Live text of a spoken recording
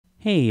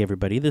Hey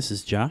everybody, this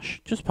is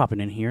Josh, just popping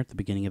in here at the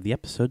beginning of the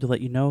episode to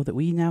let you know that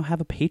we now have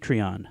a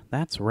Patreon.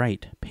 That's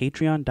right,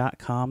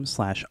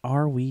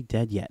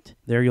 patreon.com/arewedeadyet.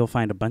 There you'll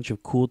find a bunch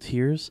of cool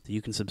tiers that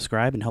you can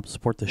subscribe and help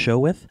support the show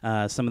with.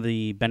 Some of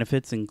the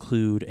benefits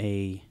include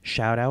a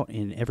shout out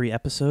in every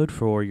episode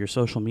for your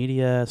social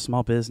media,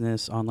 small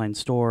business, online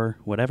store,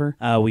 whatever.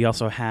 We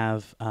also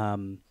have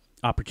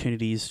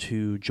opportunities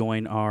to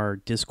join our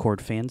Discord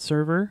fan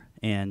server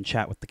and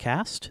chat with the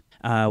cast.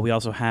 We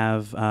also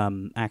have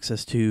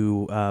access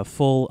to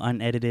full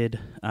unedited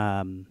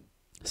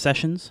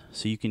sessions,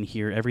 so you can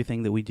hear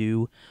everything that we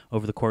do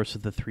over the course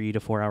of the 3 to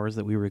 4 hours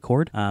that we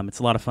record. It's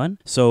a lot of fun,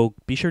 so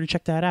be sure to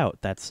check that out.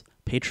 That's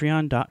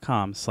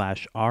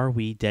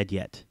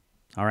patreon.com/arewedeadyet.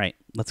 All right,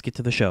 let's get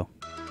to the show.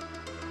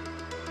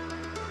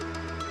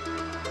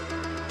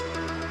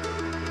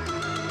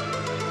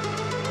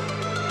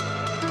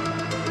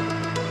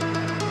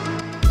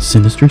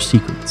 Sinister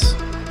secrets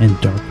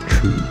and dark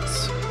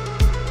truths.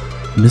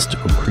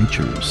 Mystical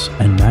creatures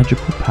and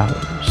magical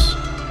powers,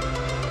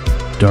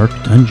 dark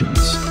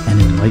dungeons and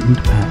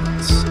enlightened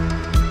paths,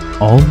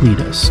 all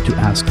lead us to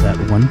ask that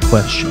one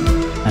question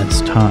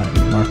as time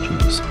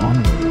marches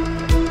onward.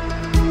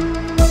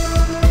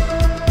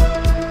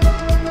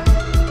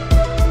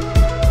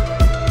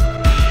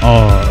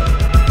 Are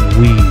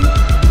we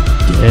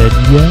dead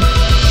yet?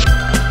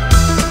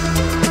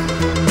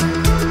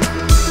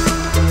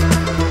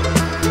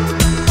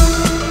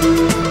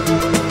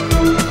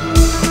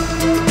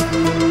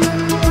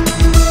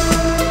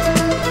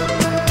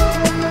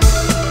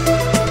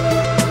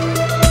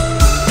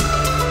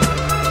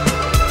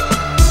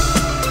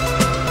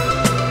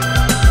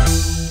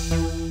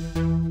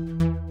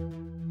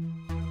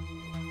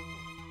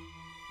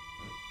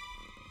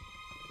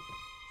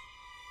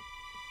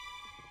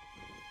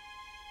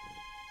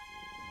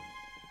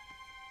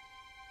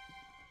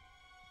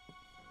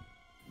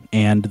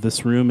 And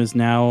this room is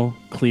now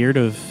cleared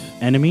of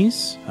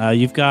enemies.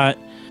 You've got,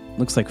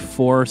 looks like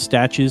 4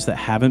 statues that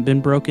haven't been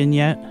broken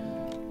yet.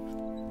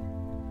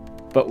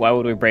 But why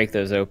would we break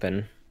those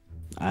open?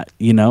 I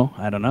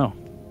don't know.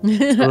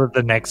 So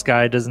the next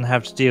guy doesn't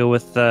have to deal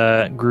with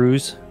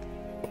Grooze.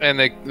 And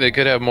they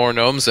could have more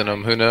gnomes in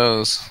them. Who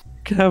knows?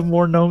 Could have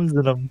more gnomes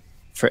in them.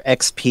 For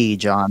XP,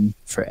 John.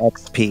 For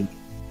XP.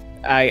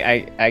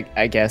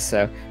 I guess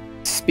so.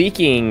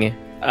 Speaking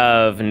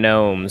of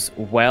gnomes,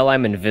 while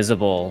I'm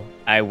invisible,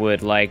 I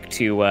would like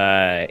to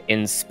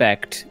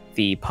inspect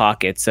the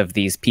pockets of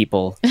these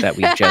people that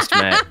we just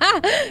met.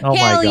 Oh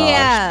my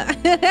gosh.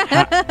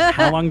 Yeah.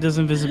 How long does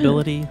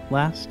invisibility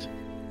last?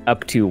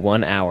 Up to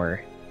 1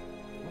 hour.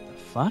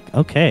 Fuck?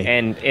 Okay.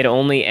 And it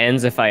only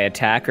ends if I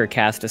attack or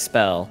cast a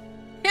spell.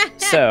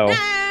 So,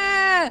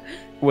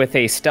 with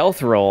a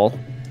stealth roll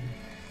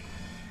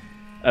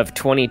of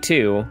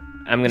 22,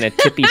 I'm going to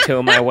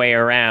tippy-toe my way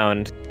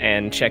around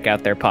and check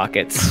out their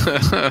pockets.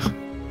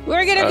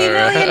 We're gonna be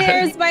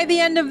millionaires by the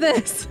end of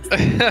this.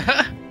 Okay,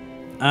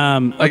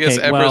 I guess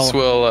Everest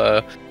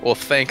will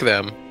thank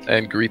them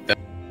and greet them.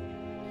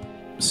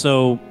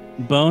 So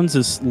Bones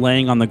is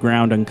laying on the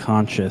ground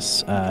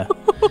unconscious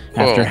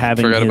after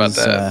having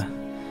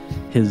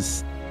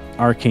his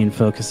arcane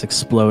focus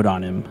explode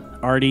on him.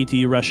 Artie, do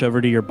you rush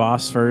over to your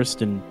boss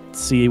first and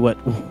see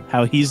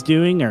how he's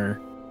doing,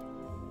 or?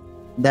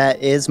 That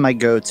is my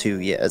go-to,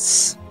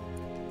 yes.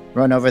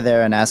 Run over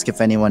there and ask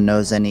if anyone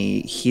knows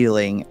any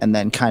healing, and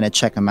then kind of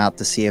check them out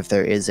to see if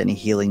there is any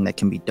healing that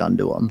can be done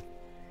to them.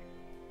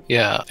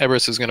 Yeah,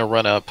 Everest is going to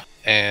run up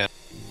and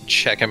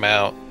check him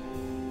out.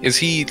 Is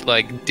he,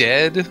 like,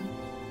 dead?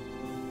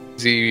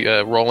 Is he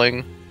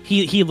rolling?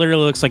 He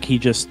literally looks like he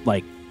just,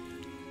 like,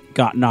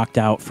 got knocked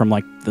out from,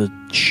 like, the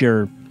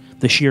sheer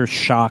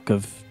shock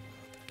of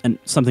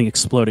something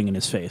exploding in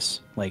his face.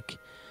 Like,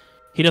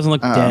 he doesn't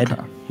look dead.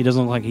 Okay. He doesn't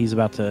look like he's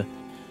about to...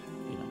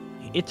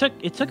 It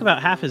took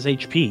about half his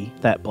HP,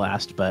 that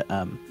blast, but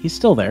he's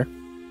still there.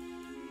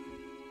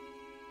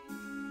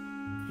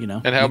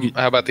 And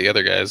how about the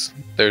other guys?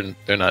 They're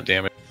not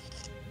damaged.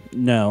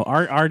 No,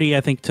 Artie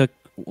I think took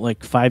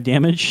like 5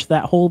 damage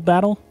that whole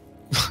battle.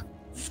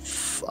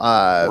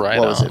 What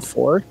was it?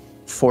 4?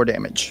 4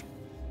 damage.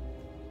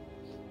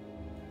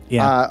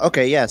 Yeah.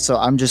 Okay, yeah. So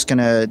I'm just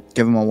gonna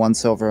give him a 1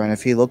 silver, and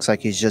if he looks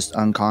like he's just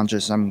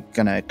unconscious, I'm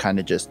gonna kind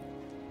of just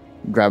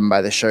grab him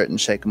by the shirt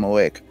and shake him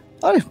awake.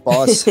 Oh,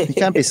 boss, you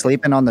can't be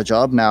sleeping on the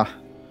job now.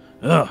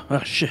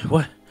 Oh shit!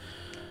 What?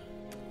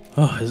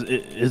 Oh,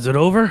 is it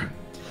over?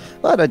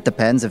 Well, it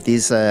depends if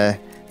these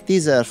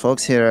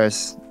folks here are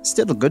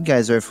still the good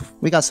guys, or if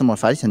we got some more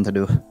fighting to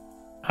do.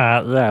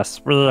 Yes,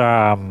 we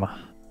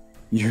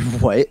You're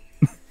what?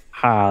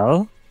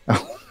 Hal. Is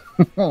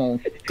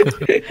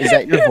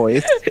that your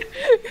voice?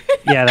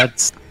 Yeah,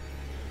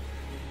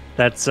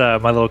 that's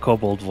my little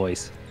kobold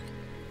voice.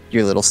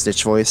 Your little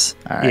Stitch voice.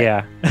 All right.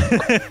 Yeah.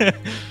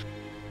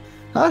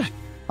 I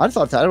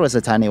thought that was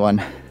a tiny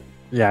one.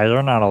 Yeah,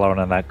 you're not alone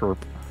in that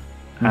group.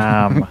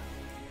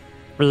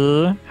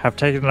 We have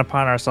taken it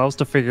upon ourselves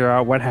to figure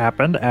out what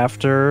happened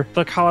after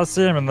the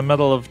Coliseum in the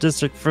middle of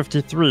District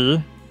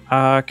 53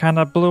 kind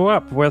of blew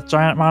up with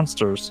giant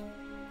monsters.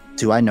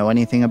 Do I know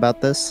anything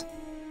about this?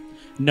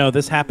 No,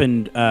 this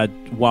happened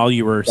while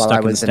you were While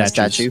stuck I was in in the a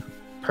statues. statue?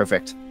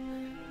 Perfect.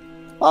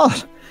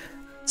 Oh,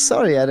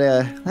 sorry,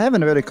 I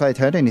haven't really quite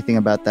heard anything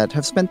about that.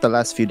 I've spent the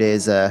last few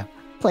days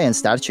playing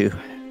statue,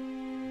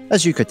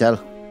 as you could tell.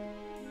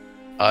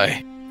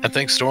 Aye, and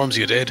thanks storms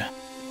you did.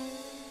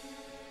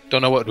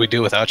 Don't know what we'd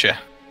do without you.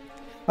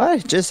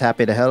 Alright, just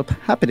happy to help,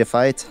 happy to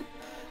fight.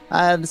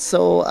 And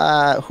so,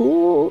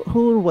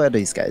 who were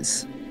these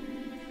guys?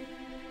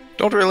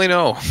 Don't really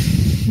know.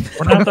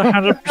 We're not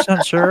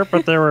 100% sure,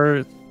 but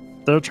they're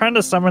trying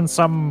to summon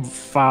some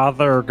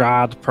father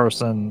god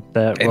person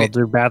that And will it-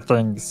 do bad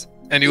things.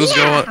 And he was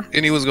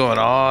going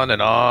on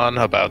and on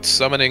about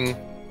summoning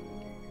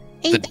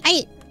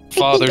I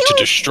father think to it was-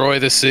 destroy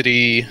the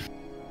city.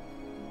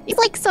 It's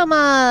like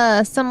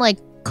some like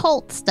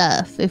cult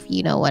stuff, if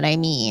you know what I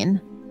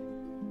mean.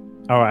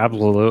 Oh,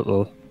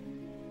 absolutely.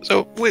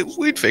 So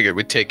we'd figured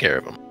we'd take care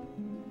of him.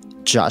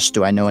 Josh,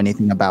 do I know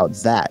anything about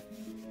that?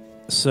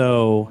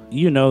 So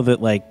you know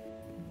that like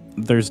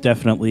there's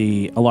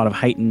definitely a lot of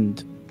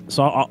heightened.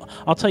 So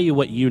I'll tell you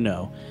what you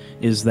know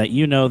is that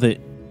you know that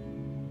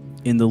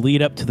in the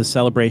lead up to the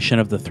celebration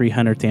of the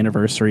 300th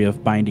anniversary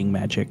of Binding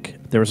Magic,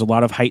 there was a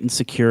lot of heightened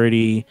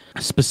security,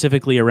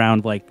 specifically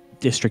around like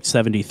District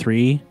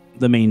 73,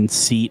 the main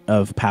seat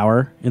of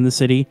power in the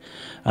city,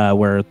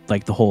 where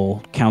like the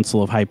whole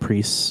Council of High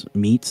Priests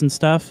meets and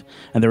stuff.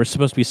 And there was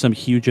supposed to be some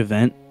huge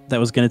event that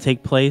was going to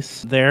take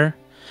place there.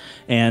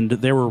 And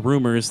there were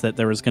rumors that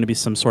there was going to be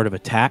some sort of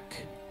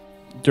attack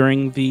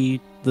during the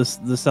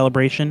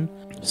celebration.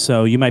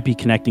 So you might be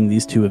connecting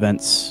these two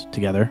events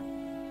together.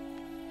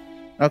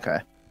 Okay.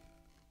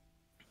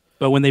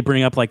 But when they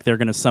bring up like they're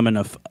going to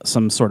summon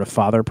some sort of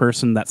father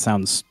person, that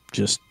sounds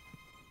just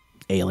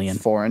alien.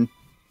 Foreign.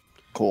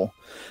 Cool.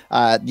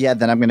 Yeah,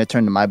 then I'm going to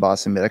turn to my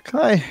boss and be like,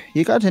 "Hi,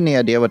 you got any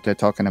idea what they're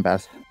talking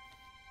about?"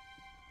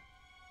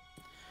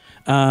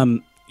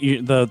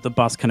 The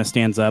boss kind of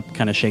stands up,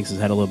 kind of shakes his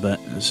head a little bit.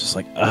 And it's just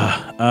like,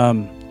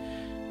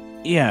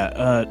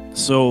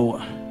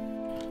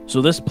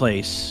 so this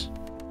place,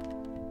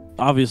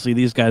 obviously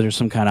these guys are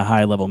some kind of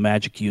high level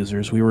magic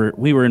users. We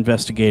were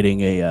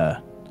investigating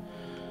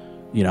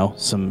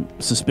some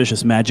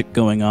suspicious magic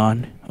going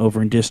on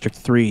over in District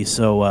 3.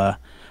 So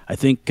I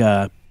think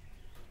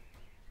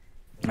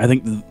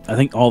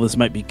all this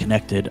might be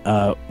connected.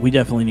 We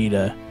definitely need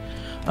to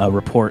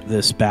report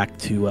this back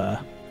to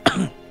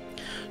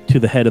to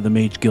the head of the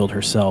Mage Guild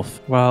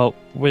herself. Well,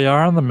 we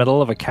are in the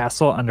middle of a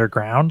castle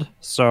underground,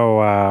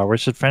 so we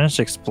should finish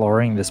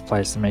exploring this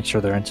place and make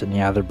sure there aren't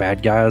any other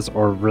bad guys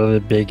or really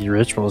big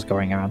rituals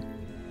going on.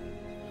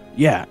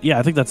 Yeah,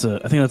 I think that's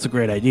a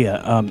great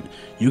idea.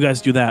 You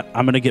guys do that.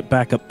 I'm gonna get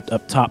back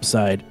up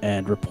topside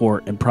and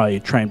report, and probably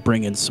try and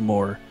bring in some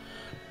more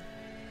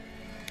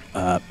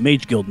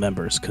Mage Guild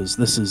members, because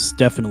this is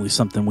definitely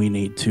something we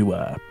need to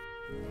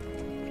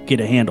get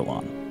a handle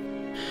on.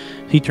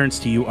 He turns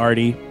to you,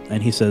 Artie,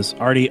 and he says,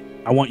 "Artie,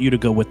 I want you to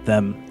go with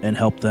them and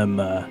help them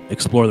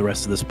explore the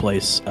rest of this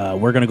place.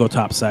 We're gonna go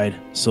topside.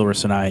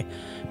 Silverus and I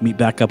meet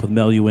back up with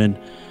Meluin,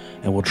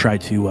 and we'll try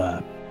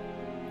to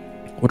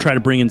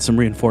bring in some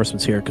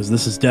reinforcements here, because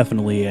this is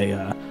definitely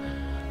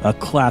a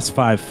class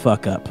 5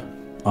 fuck up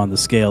on the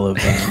scale of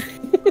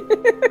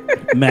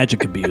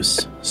magic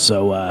abuse.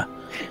 So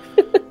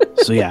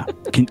yeah,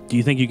 do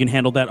you think you can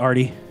handle that,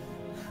 Artie?"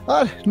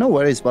 No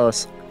worries,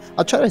 boss.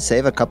 I'll try to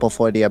save a couple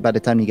for you by the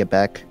time you get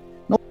back.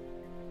 No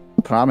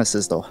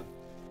promises, though.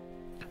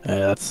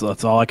 That's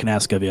all I can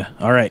ask of you.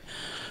 All right.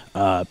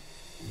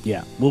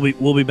 Yeah,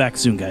 we'll be back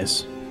soon,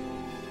 guys.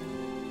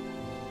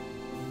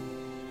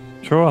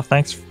 Sure,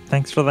 thanks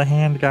for the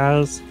hand,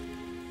 guys.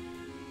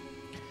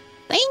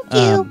 Thank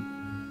you.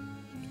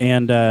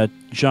 And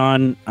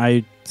John,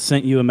 I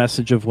sent you a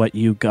message of what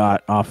you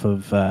got off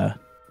of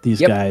these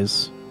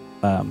guys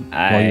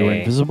while you were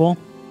invisible.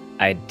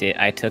 I did.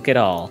 I took it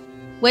all.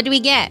 What do we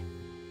get?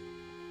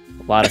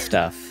 A lot of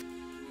stuff.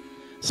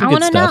 Some I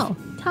good want to stuff.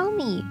 know. Tell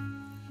me.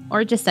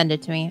 Or just send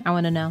it to me. I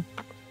want to know.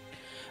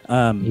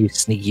 You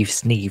sneaky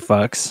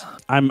fucks.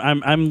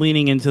 I'm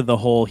leaning into the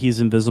whole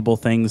he's invisible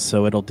things,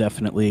 so it'll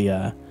definitely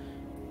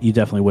you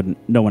definitely wouldn't.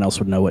 No one else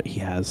would know what he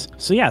has.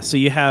 So yeah, so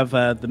you have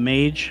the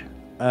mage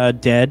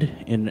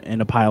dead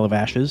in a pile of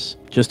ashes.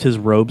 Just his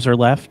robes are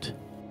left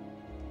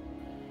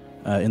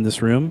in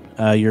this room.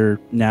 You're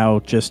now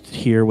just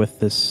here with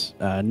this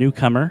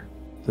newcomer,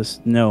 this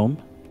gnome,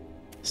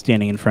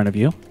 standing in front of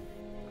you.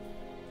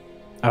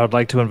 I would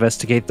like to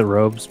investigate the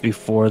robes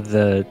before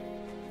the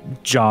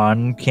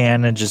John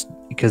can, and just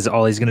because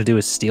all he's going to do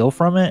is steal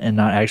from it and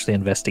not actually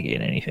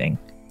investigate anything.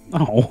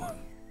 Oh,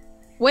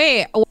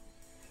 Wait,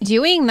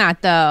 doing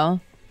that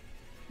though?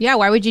 Yeah,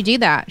 why would you do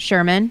that,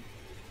 Sherman?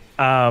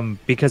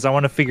 Because I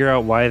want to figure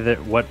out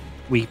what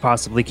we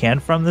possibly can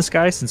from this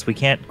guy, since we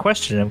can't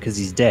question him because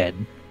he's dead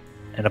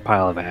in a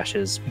pile of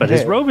ashes, but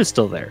his Yeah. robe is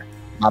still there.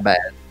 My bad.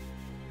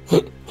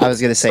 I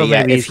was gonna say, So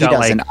yeah, maybe if he's he got,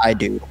 doesn't, like- I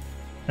do.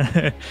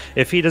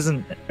 If he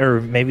doesn't, or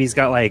maybe he's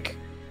got like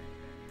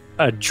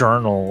a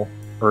journal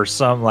or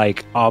some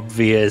like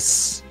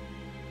obvious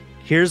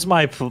Here's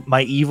my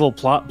evil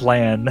plot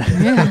plan.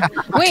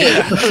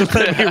 Wait,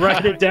 Let me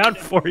write it down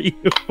for you.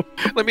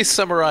 Let me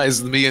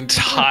summarize the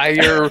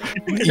entire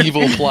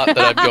evil plot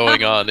that I'm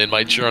going on in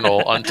my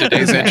journal on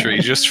today's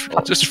entry, just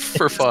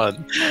for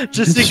fun.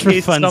 Just in Just for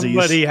case funsies.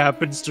 somebody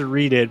happens to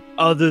read it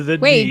other than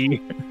Wait. me.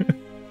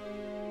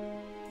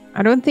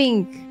 I don't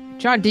think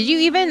John. Did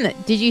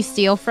you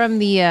steal from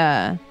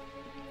the?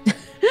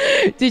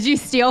 Did you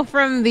steal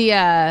from the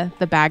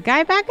bad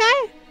guy? Bad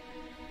guy?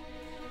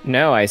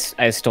 No, I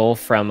stole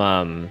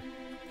from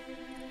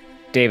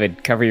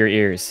David. Cover your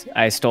ears.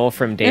 I stole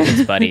from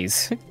David's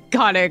buddies.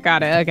 Got it.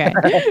 Okay.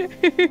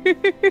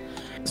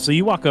 So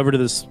you walk over to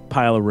this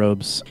pile of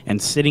robes,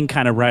 and sitting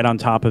kind of right on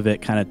top of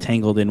it, kind of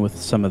tangled in with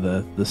some of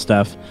the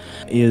stuff,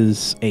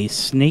 is a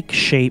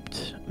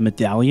snake-shaped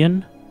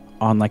medallion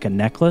on like a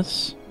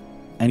necklace.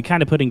 And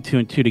kind of putting two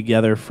and two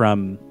together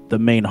from the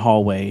main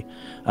hallway,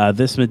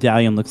 this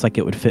medallion looks like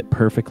it would fit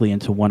perfectly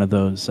into one of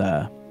those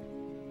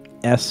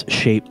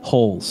S-shaped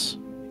holes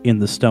in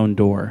the stone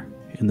door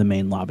in the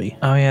main lobby.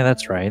 Oh yeah,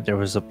 that's right. There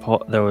was a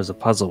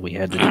puzzle we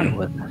had to deal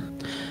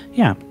with.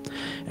 Yeah.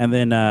 And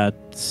then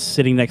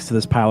sitting next to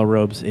this pile of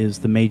robes is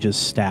the mage's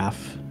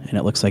staff, and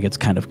it looks like it's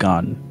kind of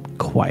gone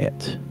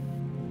quiet.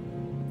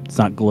 It's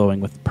not glowing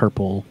with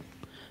purple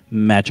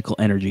magical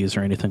energies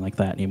or anything like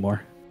that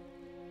anymore.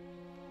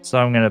 So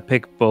I'm gonna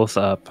pick both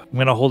up. I'm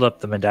gonna hold up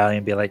the medallion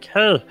and be like,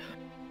 "Hey,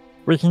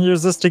 we can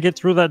use this to get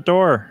through that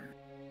door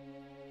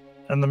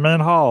in the main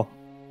hall.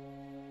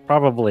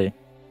 Probably.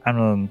 I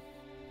mean,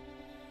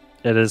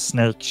 it is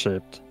snake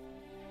shaped.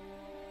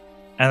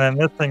 And then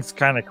this thing's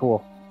kind of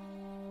cool.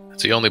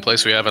 It's the only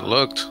place we haven't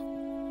looked.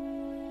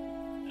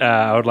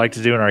 I would like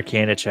to do an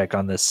Arcana check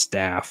on this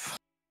staff.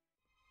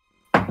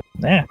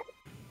 Yeah.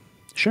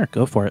 Sure,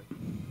 go for it.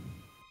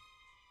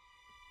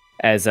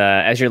 As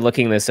you're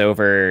looking this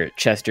over,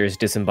 Chester's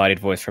disembodied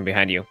voice from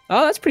behind you.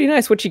 Oh, that's pretty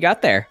nice. What you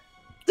got there?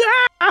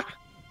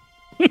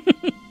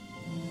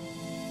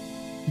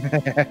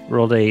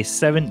 Rolled a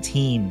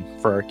 17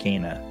 for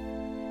Arcana.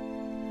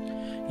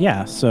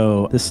 Yeah,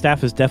 so the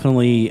staff is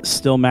definitely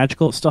still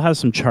magical. It still has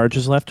some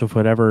charges left of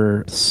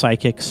whatever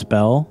psychic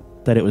spell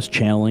that it was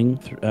channeling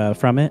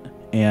from it.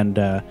 And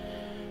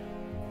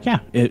yeah,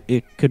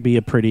 it could be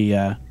a pretty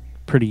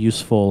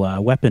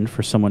useful weapon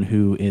for someone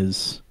who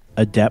is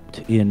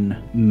adept in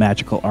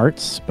magical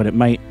arts, but it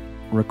might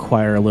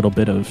require a little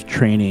bit of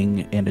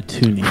training and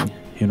attuning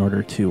in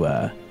order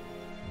to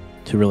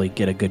really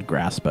get a good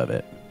grasp of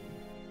it.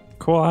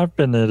 Cool, I've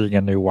been needing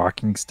a new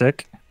walking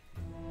stick.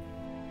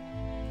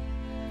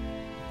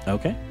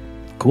 Okay,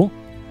 cool.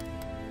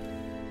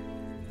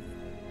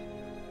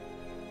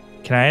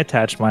 Can I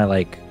attach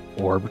my,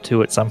 orb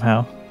to it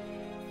somehow?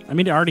 I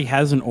mean, it already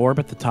has an orb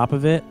at the top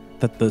of it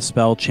that the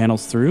spell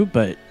channels through,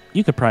 but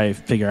you could probably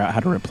figure out how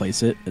to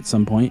replace it at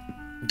some point.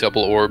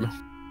 Double orb.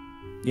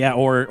 Yeah,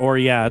 or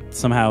yeah,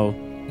 somehow.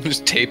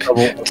 Just tape,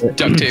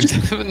 duct tape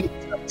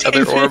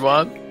other orb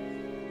on.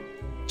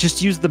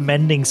 Just use the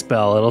mending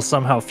spell. It'll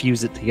somehow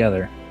fuse it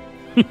together.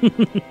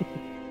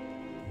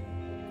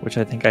 Which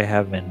I think I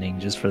have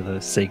mending, just for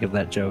the sake of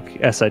that joke.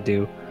 Yes, I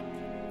do.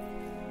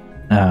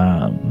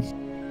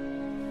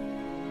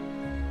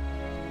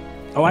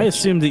 Oh, I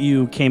assumed that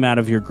you came out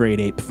of your grade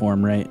ape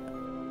form, right?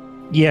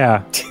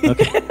 Yeah.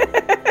 Okay.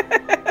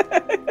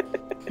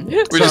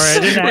 I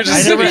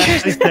never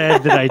actually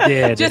said that I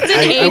did. Just an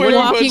ape We're a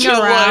walking bunch of,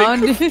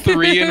 around.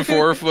 3 and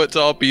 4 foot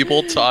tall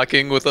people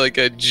talking with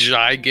a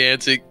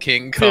gigantic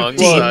King Kong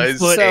 15 size.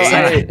 foot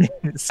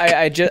So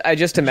ape. I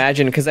just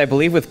imagine, because I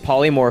believe with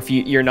polymorph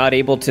you're not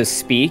able to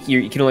speak.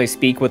 You can only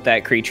speak what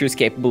that creature is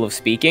capable of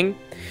speaking.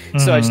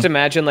 So I just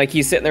imagine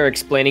he's sitting there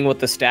explaining what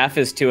the staff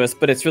is to us,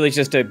 but it's really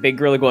just a big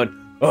gorilla going,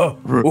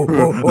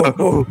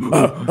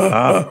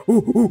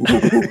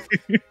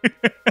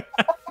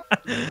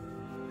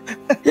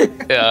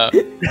 Yeah.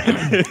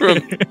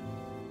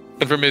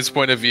 And from his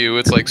point of view,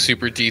 it's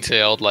super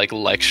detailed,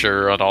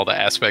 lecture on all the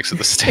aspects of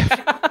the staff.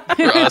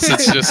 For us,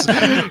 it's just.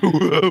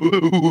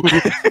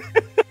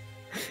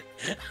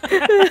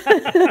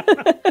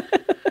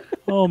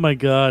 Oh my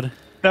god.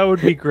 That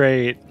would be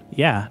great.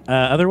 Yeah.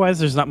 Otherwise,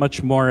 there's not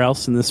much more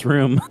else in this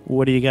room.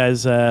 What do you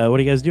guys do? Are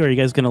you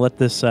guys gonna let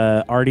this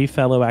Artie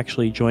fellow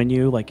actually join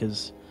you, like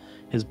his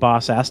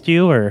boss asked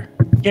you, or?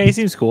 Yeah, he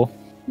seems cool.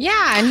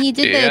 Yeah, and he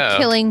did Yeah.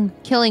 the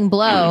killing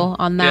blow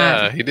on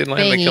that. Yeah, he did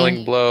land the thingy.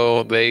 killing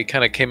blow. They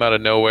kind of came out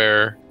of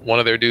nowhere. One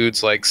of their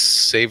dudes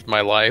saved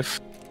my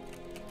life.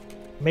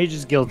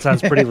 Mages Guild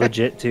sounds pretty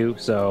legit too,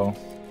 so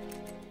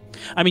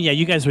I mean, yeah,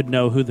 you guys would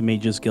know who the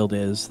Mages Guild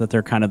is. That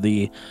they're kind of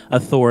the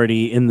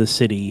authority in the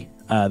city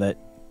that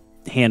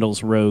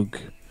handles rogue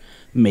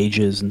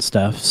mages and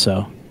stuff.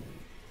 So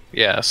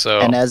Yeah, so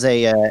And as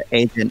a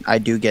agent, I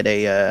do get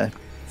a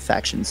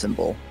faction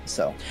symbol.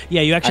 So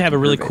yeah, you actually I have a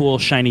can really prove it. cool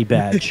shiny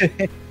badge.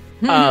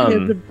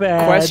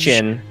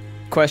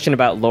 Question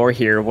about lore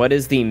here. What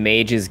is the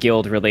Mages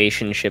Guild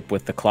relationship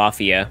with the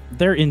Clothia?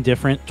 They're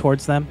indifferent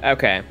towards them.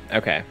 Okay.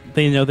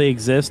 They know they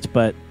exist,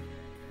 but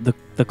the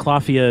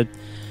Clothia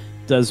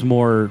does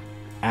more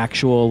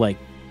actual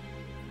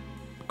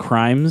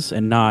crimes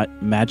and not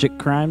magic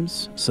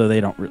crimes, so they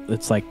don't.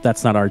 It's like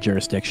that's not our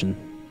jurisdiction.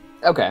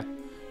 Okay.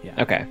 Yeah.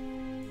 Okay.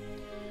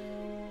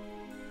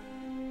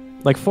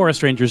 Like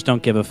forest rangers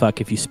don't give a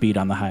fuck if you speed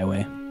on the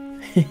highway.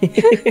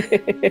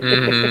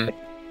 Mhm.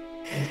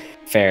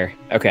 Fair.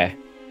 Okay.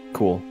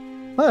 Cool.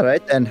 All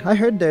right, then. I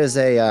heard there's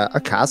a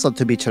castle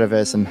to be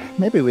traversed, and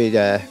maybe we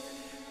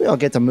all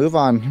get to move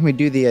on. We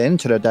do the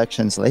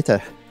introductions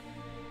later.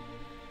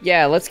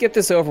 Yeah, let's get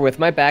this over with.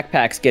 My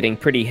backpack's getting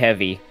pretty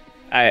heavy.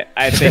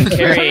 I've been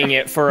carrying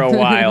it for a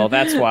while.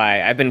 That's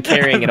why. I've been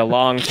carrying it a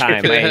long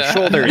time. My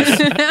shoulders.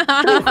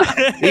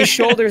 These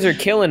shoulders are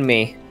killing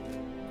me.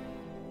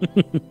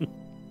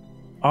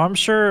 I'm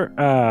sure.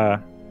 Yeah,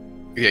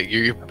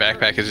 your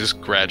backpack is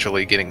just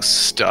gradually getting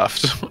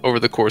stuffed over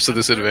the course of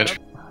this adventure.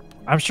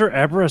 I'm sure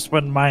Everest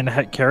wouldn't mind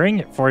carrying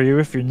it for you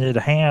if you need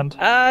a hand.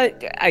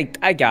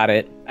 I got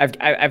it.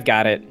 I've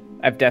got it.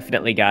 I've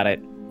definitely got it.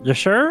 You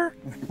sure?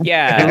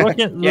 Yeah. You're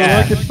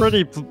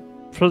looking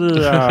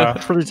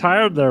pretty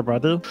tired there,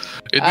 buddy.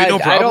 It'd be no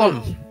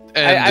problem.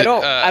 I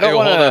don't he'll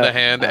wanna- hold out a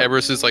hand.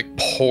 Everest is like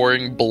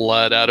pouring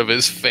blood out of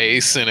his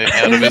face and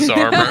out of his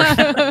armor.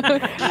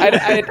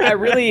 I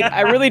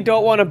really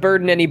don't want to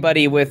burden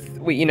anybody with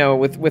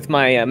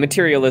my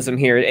materialism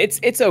here.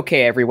 It's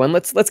okay, everyone.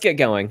 Let's get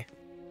going.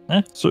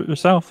 Suit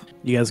yourself.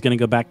 You guys gonna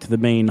go back to the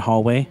main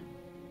hallway?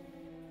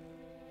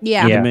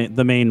 Yeah. Yeah.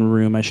 The main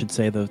room, I should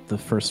say, the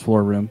first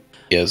floor room.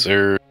 Yes,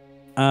 sir.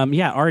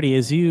 Yeah, Artie,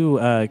 as you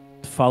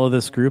follow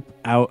this group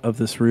out of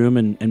this room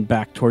and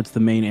back towards the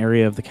main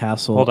area of the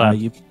castle. Hold on.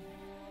 You,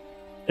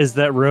 Is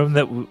that room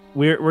that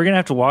we're gonna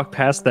have to walk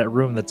past that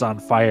room that's on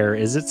fire?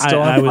 Is it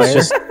still I on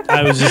was fire?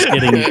 I was just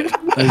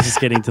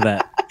getting to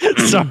that.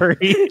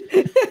 Sorry.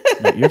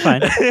 No, you're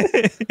fine.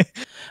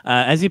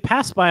 As you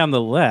pass by on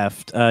the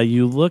left,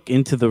 you look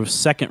into the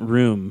second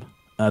room,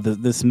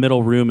 this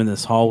middle room in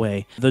this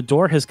hallway. The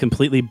door has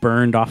completely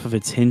burned off of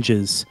its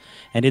hinges,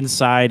 and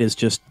inside is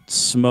just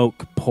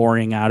smoke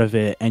pouring out of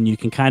it. And you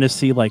can kind of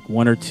see like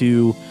one or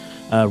two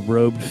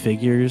robed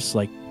figures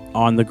like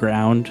on the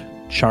ground,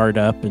 charred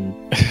up and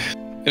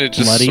And it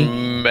just bloody.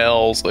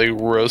 smells like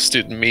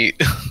roasted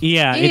meat.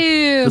 Yeah,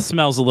 Ew. the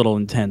smell's a little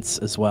intense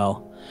as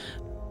well.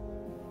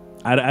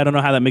 I don't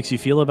know how that makes you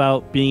feel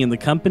about being in the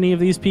company of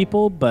these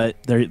people, but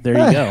there you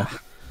go.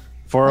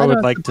 Fora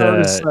would like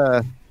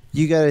to.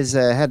 You guys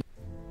had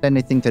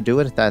anything to do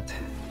with that?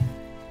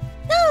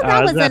 No,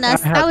 that wasn't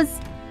us. I had-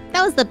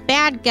 That was the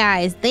bad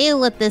guys. They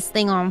lit this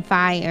thing on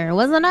fire. It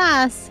wasn't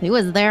us. He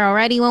was there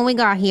already when we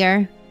got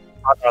here.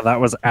 Oh, no, that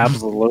was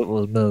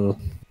absolutely me.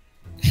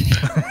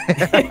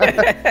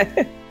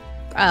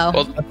 Oh.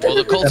 Well,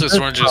 the cultists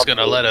weren't just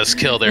gonna let us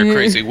kill their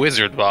crazy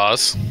wizard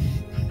boss.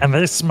 And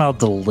they smell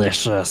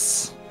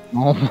delicious.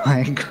 Oh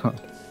my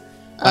god.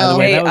 By the Oh.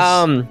 way, Hey,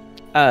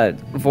 that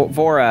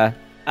Vora,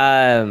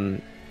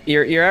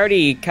 you're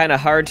already kind of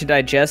hard to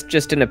digest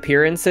just in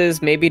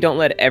appearances. Maybe don't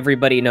let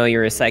everybody know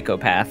you're a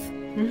psychopath.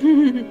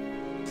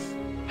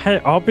 Hey,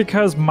 all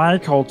because my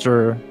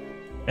culture,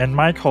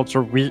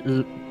 we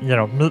eat,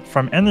 meat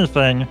from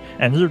anything,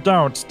 and you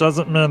don't,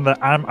 doesn't mean that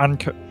I'm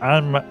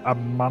a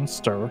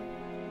monster.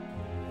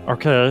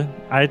 Okay,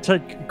 I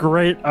take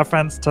great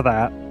offense to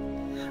that.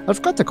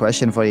 I've got a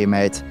question for you,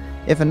 mate.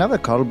 If another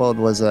kobold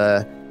was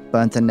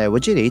burnt in there,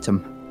 would you eat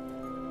him?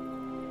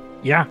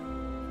 Yeah.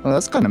 Well,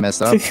 that's kind of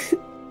messed up.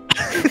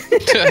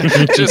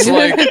 Just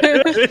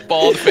like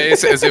bald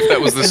face, as if that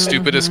was the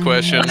stupidest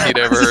question he'd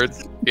ever heard.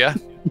 Yeah.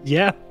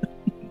 Yeah.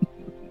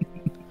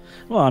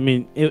 Well, I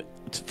mean,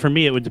 for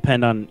me, it would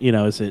depend on,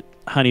 is it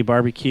honey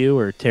barbecue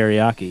or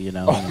teriyaki,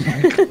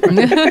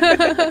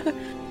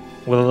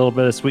 With a little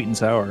bit of sweet and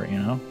sour,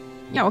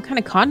 Yeah, what kind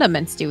of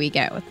condiments do we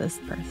get with this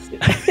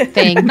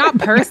thing? Not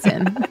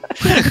person.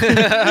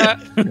 They're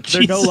no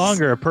Jesus.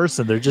 longer a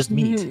person, they're just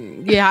meat.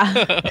 Yeah.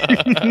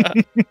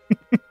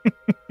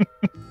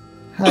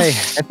 Hey,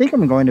 I think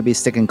I'm going to be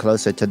sticking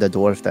closer to the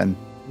dwarf then.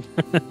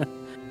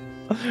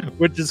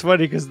 Which is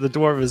funny because the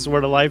dwarf is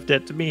sort of life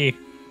debt to me.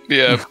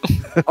 Yeah.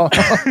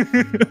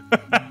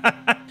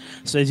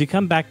 So as you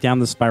come back down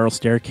the spiral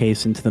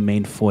staircase into the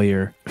main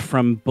foyer,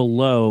 from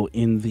below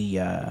in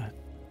the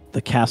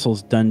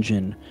castle's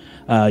dungeon,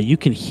 you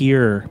can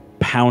hear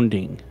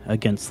pounding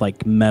against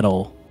like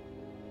metal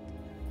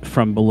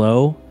from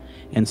below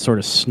and sort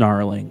of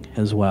snarling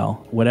as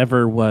well.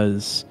 Whatever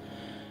was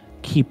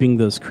keeping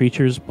those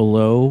creatures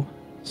below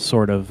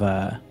sort of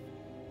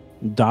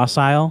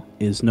docile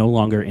is no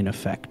longer in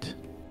effect.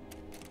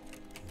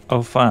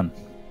 Oh, fun.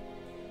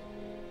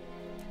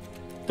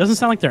 Doesn't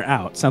sound like they're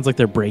out. Sounds like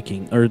they're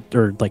breaking or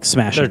like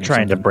smashing. They're or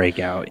trying to something. break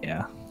out,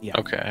 yeah.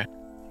 Okay.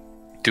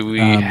 Do we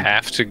Um,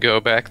 have to go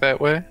back that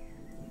way?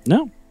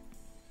 No,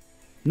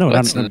 I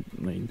Let's don't,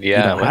 I mean, yeah,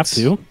 you don't have let's-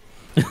 to.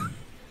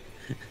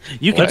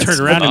 You can Let's turn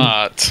around and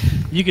not.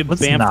 you can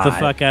Let's bamf the not.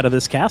 fuck out of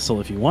this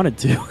castle if you wanted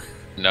to.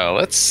 No,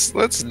 let's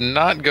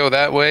not go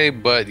that way,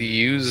 but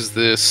use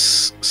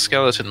this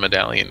skeleton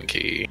medallion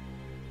key.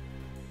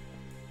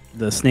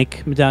 The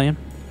snake medallion.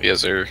 Yes,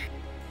 sir.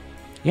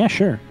 Yeah,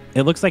 sure.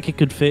 It looks like it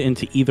could fit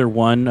into either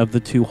one of the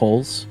two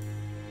holes.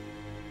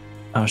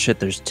 Oh shit,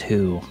 there's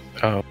 2.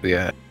 Oh,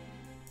 yeah.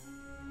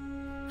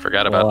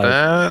 Forgot about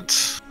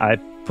that. I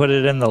put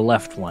it in the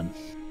left one.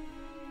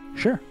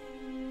 Sure.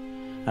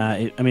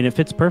 It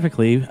fits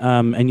perfectly.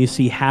 And you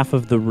see half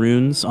of the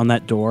runes on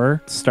that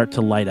door start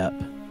to light up.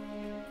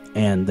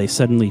 And they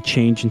suddenly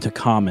change into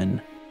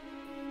common.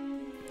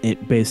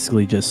 It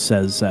basically just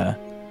says,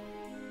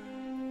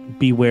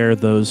 beware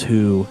those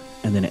who...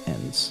 And then it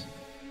ends.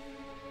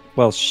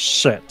 Well,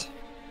 shit.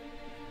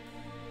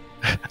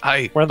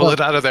 I Where pull the-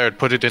 it out of there and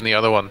put it in the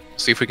other one.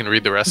 See if we can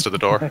read the rest of the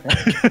door.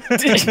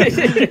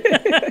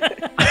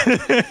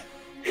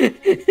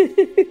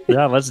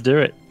 Yeah, let's do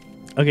it.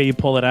 Okay, you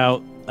pull it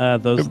out.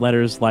 Those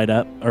letters light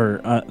up,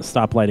 or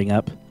stop lighting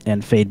up,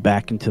 and fade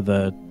back into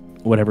the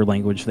whatever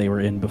language they were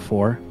in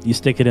before. You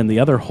stick it in the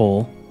other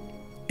hole,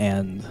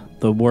 and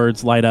the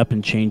words light up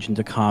and change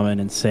into common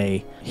and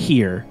say,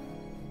 "Here,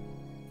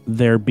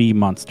 there be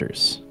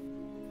monsters."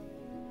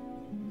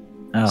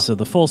 Oh. So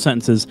the full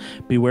sentence is,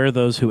 "Beware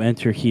those who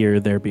enter here,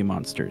 there be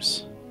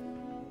monsters."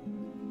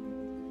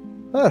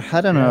 Well,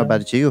 I don't know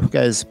about you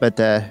guys, but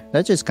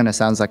that just kind of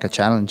sounds like a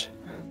challenge.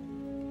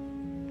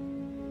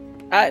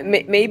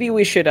 Maybe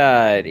we should,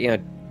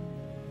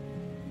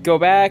 go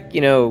back,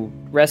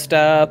 rest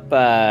up,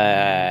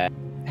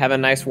 have a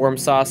nice warm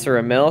saucer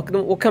of milk, and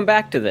then we'll come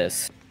back to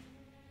this.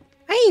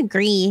 I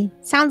agree.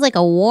 Sounds like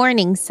a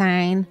warning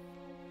sign.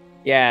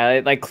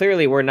 Yeah, like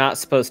clearly we're not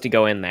supposed to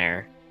go in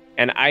there,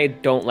 and I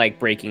don't like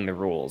breaking the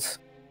rules.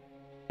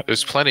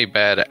 There's plenty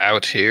bad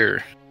out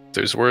here.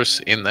 There's worse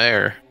in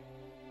there.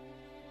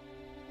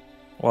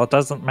 Well, it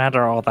doesn't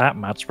matter all that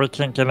much. We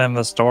can't get in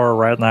the store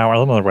right now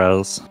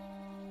anyways.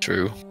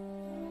 True.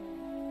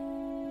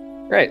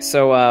 Right,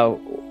 so,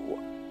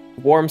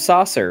 warm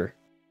saucer,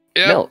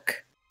 Yeah.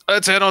 milk.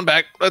 Let's head on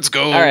back. Let's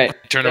go. All right.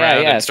 Turn Yeah,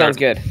 around yeah, and start sounds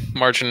good.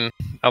 marching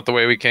out the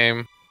way we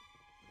came.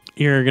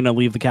 You're gonna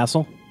leave the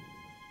castle.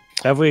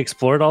 Have we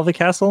explored all the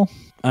castle?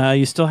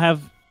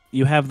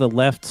 You have the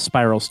left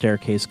spiral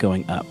staircase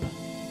going up.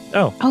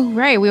 Oh, Oh,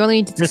 right. We only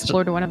need to Yes.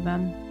 explore to one of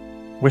them.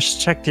 we should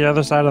check the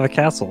other side of the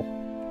castle.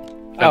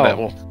 And then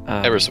we'll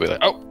um, Everest will be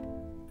like, "Oh,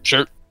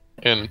 sure,"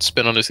 and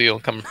spin on his heel,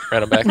 come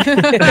right on back.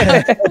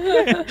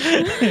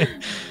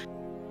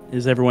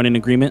 Is everyone in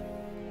agreement?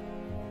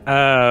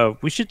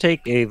 We should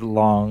take a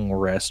long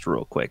rest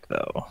real quick,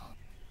 though.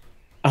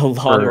 a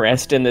long for-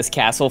 rest in this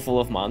castle full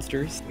of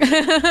monsters.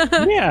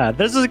 Yeah,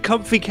 there's a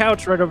comfy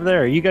couch right over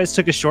there. You guys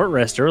took a short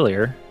rest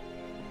earlier.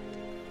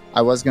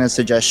 I was going to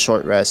suggest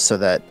short rest so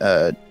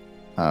that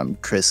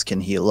Chris can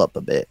heal up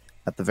a bit,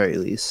 at the very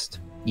least.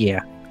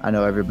 Yeah. I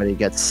know everybody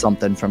gets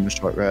something from a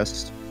short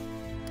rest.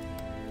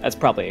 That's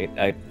probably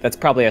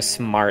a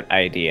smart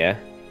idea.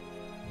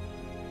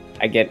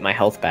 I get my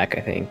health back,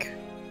 I think.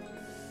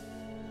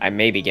 I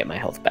maybe get my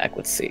health back.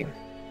 Let's see.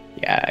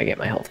 Yeah, I get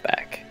my health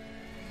back.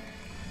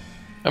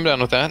 I'm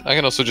down with that. I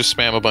can also just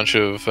spam a bunch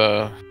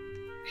of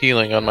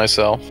healing on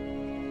myself.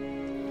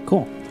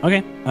 Cool.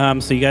 Okay.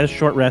 So you guys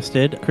short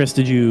rested. Chris,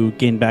 did you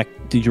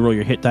roll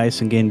your hit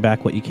dice and gain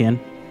back what you can?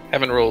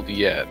 Haven't rolled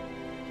yet.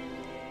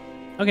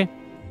 Okay.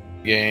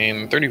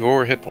 Gain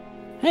 34 hit points.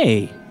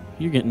 Hey,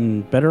 you're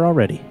getting better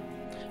already.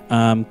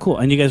 Cool.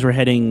 And you guys were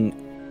heading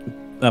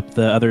up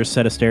the other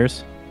set of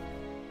stairs?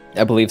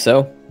 I believe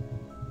so.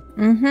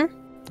 Mm-hmm.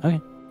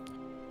 Okay.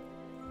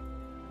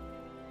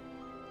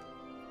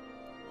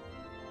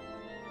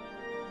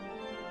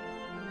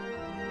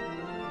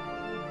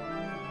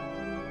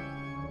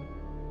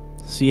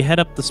 So you head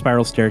up the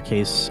spiral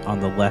staircase on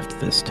the left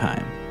this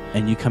time,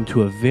 and you come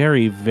to a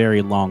very,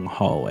 very long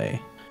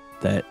hallway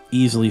that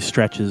easily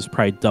stretches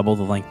probably double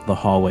the length of the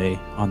hallway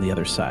on the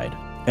other side.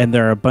 And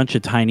there are a bunch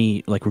of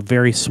tiny, like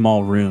very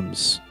small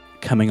rooms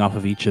coming off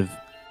of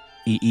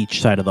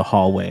each side of the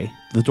hallway.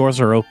 The doors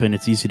are open,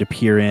 it's easy to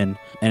peer in,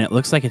 and it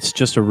looks like it's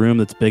just a room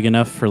that's big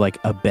enough for like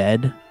a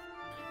bed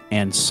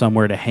and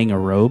somewhere to hang a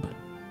robe,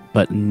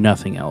 but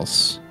nothing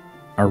else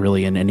are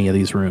really in any of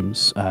these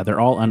rooms. They're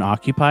all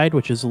unoccupied,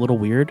 which is a little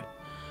weird,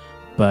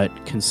 but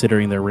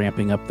considering they're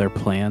ramping up their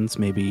plans,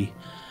 maybe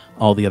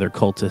all the other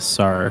cultists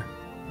are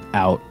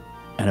out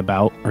and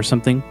about or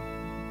something.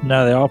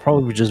 No, they all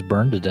probably just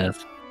burned to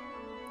death.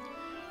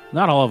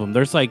 Not all of them.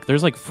 There's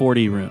like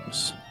 40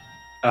 rooms,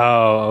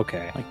 Oh,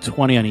 okay. like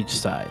 20 on each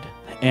side.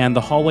 And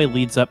the hallway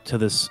leads up to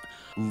this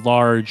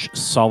large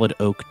solid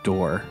oak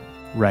door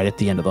right at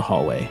the end of the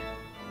hallway.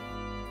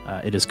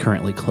 It is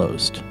currently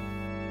closed.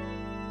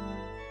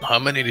 How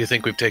many do you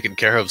think we've taken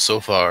care of so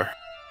far?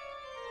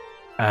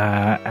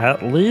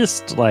 At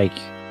least like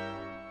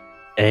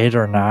 8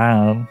 or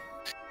 9.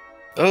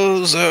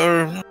 Those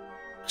are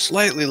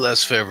slightly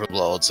less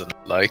favorable odds than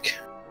I'd like.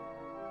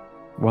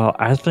 Well,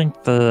 I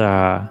think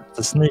the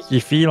sneaky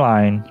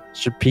feline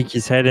should peek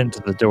his head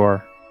into the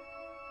door,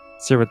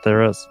 see what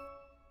there is.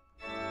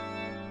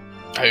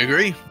 I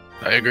agree.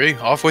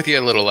 Off with you,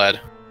 little lad.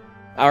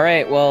 All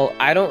right. Well,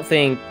 I don't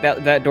think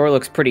that door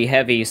looks pretty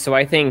heavy, so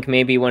I think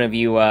maybe one of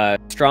you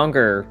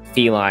stronger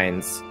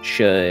felines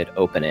should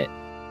open it.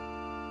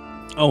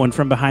 Oh, and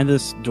from behind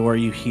this door,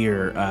 you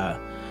hear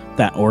that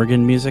that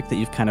organ music that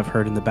you've kind of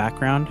heard in the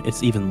background,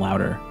 it's even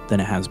louder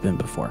than it has been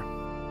before.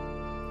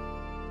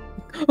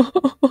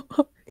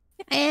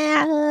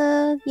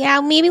 Yeah,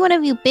 maybe one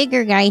of you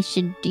bigger guys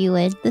should do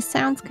it. This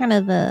sounds kind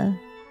of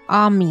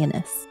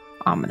ominous.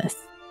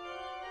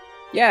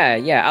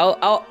 Yeah.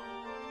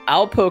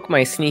 I'll poke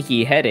my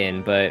sneaky head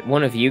in, but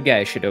one of you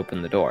guys should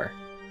open the door.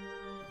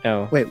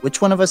 No. Wait,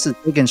 which one of us is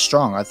big and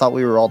strong? I thought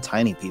we were all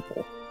tiny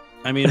people.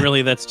 I mean,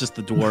 really, that's just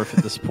the dwarf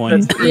at this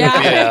point.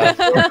 Yeah.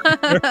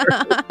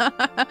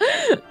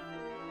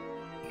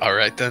 All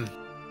right, then.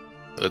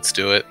 Let's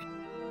do it.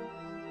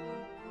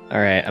 All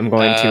right, I'm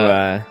going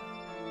to.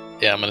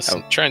 Yeah, I'm going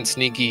to try and as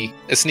sneaky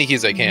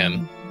as I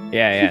can.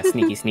 Yeah.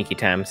 Sneaky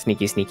time.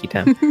 Sneaky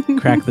time.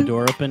 Crack the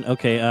door open.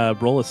 Okay,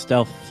 roll a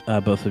stealth,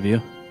 both of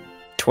you.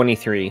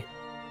 23.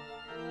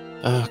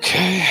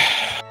 Okay.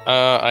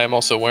 I am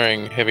also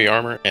wearing heavy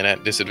armor and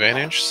at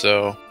disadvantage,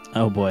 so...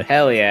 Oh, boy.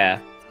 Hell yeah.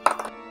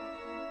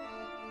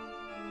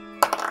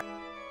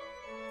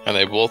 And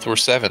they both were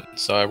 7,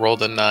 so I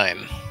rolled a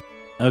 9.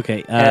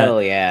 Okay.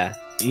 Hell yeah.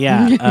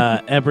 Yeah,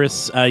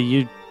 Ebris,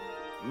 you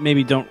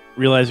maybe don't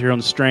realize your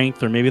own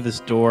strength, or maybe this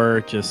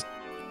door just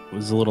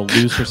was a little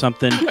loose or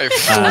something. I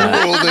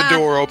throw the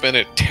door open,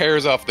 it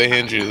tears off the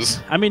hinges.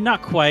 I mean,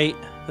 not quite.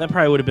 That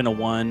probably would have been a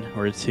 1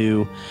 or a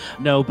 2.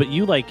 No, but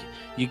you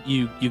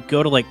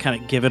go to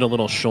kind of give it a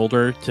little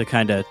shoulder to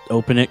kind of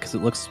open it because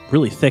it looks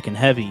really thick and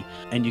heavy,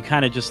 and you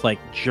kind of just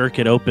jerk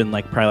it open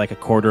probably a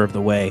quarter of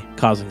the way,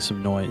 causing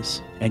some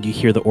noise, and you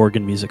hear the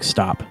organ music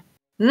stop.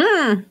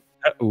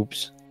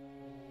 Oops.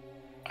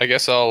 I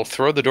guess I'll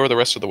throw the door the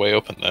rest of the way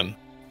open then.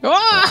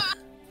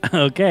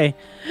 Okay.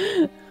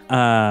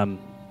 So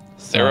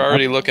They're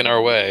already looking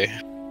our way.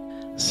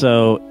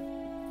 So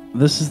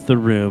this is the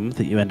room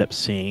that you end up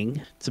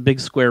seeing. It's a big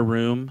square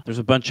room. There's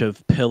a bunch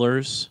of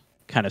pillars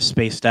kind of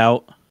spaced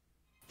out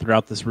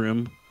throughout this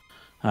room,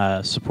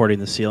 supporting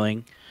the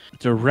ceiling.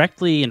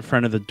 Directly in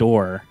front of the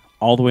door,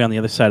 all the way on the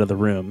other side of the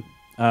room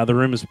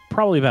is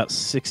probably about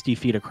 60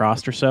 feet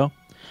across or so.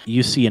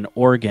 You see an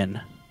organ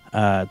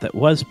that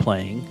was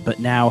playing, but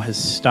now has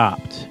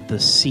stopped. The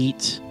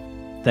seat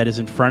that is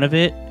in front of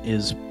it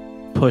is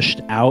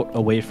pushed out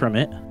away from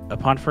it.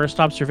 Upon first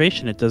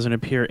observation, it doesn't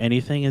appear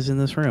anything is in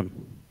this room,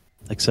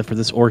 except for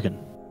this organ.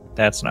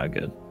 That's not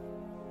good.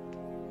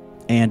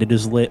 And it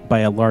is lit by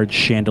a large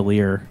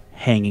chandelier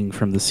hanging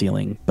from the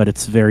ceiling, but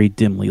it's very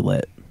dimly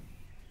lit.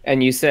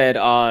 And you said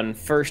on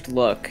first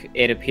look,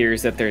 it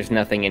appears that there's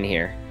nothing in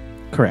here.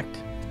 Correct.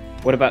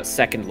 What about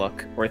second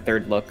look or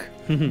third look?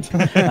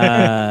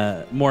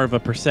 More of a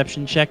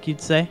perception check,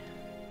 you'd say?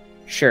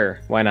 Sure,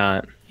 why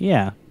not?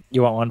 Yeah.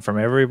 You want one from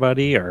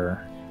everybody,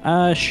 or?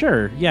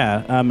 Sure.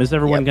 Yeah. Is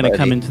everyone going to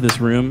come into this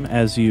room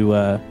as you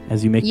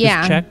make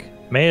this check?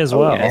 May as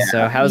well. Yeah,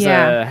 so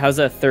how's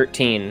a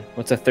 13?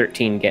 What's a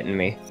 13 getting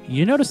me?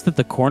 You notice that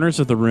the corners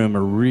of the room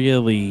are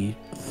really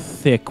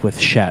thick with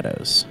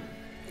shadows.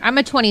 I'm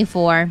a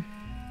 24.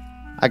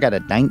 I got a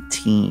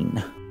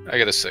 19. I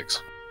got a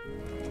 6.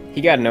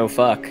 He got no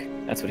fuck.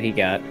 That's what he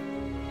got.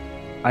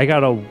 I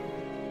got a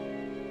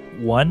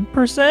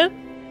 1%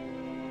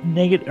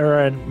 negative, or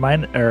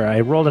I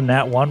rolled a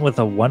nat 1 with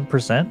a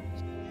 1%.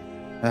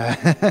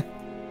 I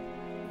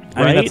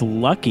mean, that's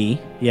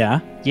lucky. Yeah.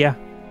 Yeah.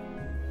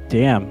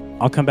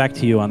 Damn. I'll come back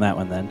to you on that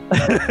one then.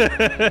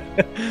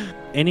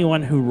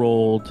 Anyone who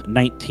rolled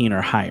 19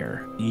 or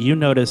higher, you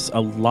notice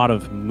a lot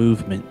of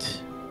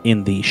movement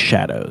in the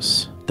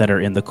shadows that are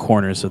in the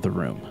corners of the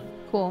room.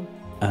 Cool.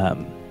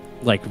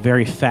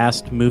 Very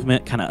fast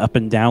movement, kind of up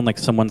and down, like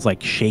someone's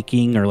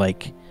shaking or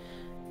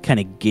kind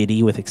of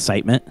giddy with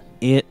excitement.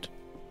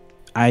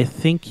 I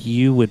think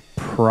you would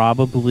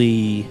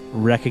probably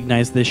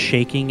recognize this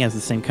shaking as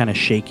the same kind of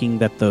shaking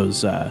that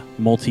those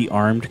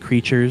multi-armed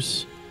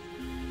creatures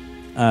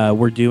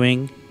were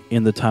doing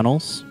in the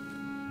tunnels.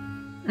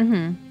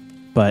 Mm-hmm.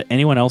 But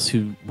anyone else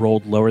who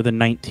rolled lower than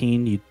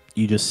 19,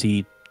 you just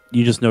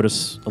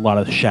notice a lot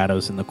of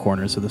shadows in the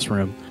corners of this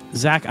room.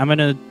 Zach, I'm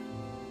gonna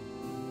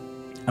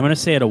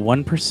say at a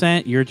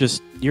 1%,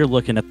 you're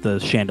looking at the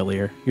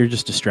chandelier. You're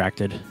just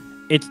distracted.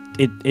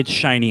 It's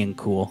shiny and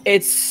cool.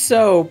 It's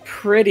so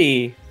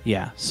pretty.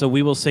 Yeah, so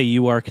we will say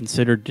you are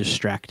considered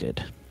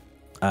distracted.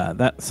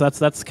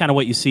 That's kind of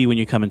what you see when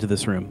you come into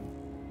this room.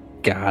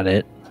 Got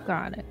it.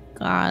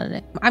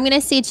 I'm gonna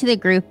say to the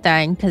group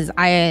then, because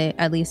I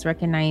at least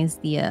recognize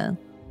the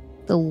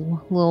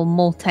little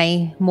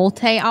multi-armed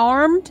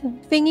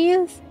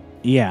thingies.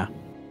 Yeah.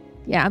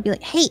 Yeah, I'll be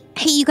like, hey,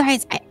 you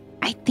guys,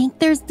 I think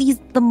there's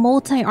the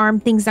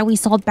multi-armed things that we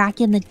saw back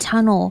in the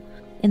tunnel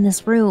in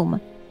this room.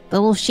 The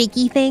little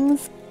shaky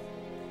things.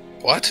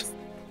 What?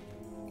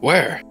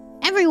 Where?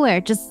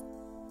 Everywhere, just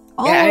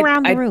all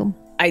around the room.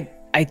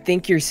 I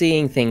think you're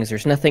seeing things.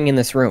 There's nothing in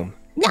this room.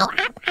 No,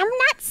 I'm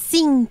not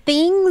seeing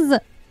things.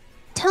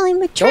 Telling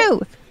the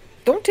truth.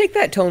 Don't take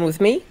that tone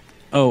with me.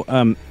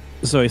 Oh,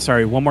 Zoe,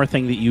 sorry. One more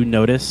thing that you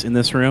notice in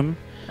this room.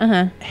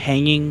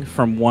 Hanging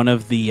from one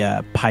of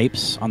the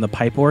pipes on the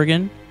pipe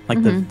organ,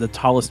 the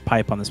tallest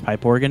pipe on this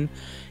pipe organ,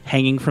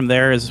 hanging from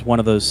there is one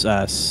of those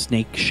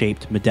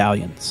snake-shaped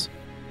medallions.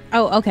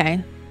 Oh,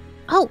 okay.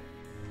 Oh,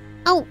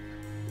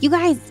 you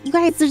guys,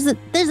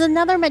 there's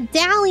another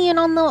medallion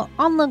on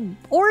the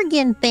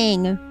organ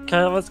thing.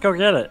 Okay, let's go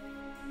get it.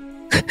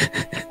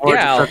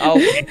 Yeah,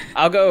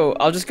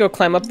 I'll just go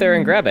climb up there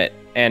and grab it.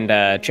 And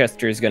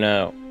Chester's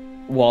gonna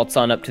waltz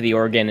on up to the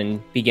organ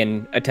and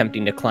begin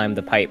attempting to climb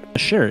the pipe.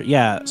 Sure,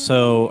 yeah.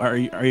 So are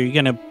you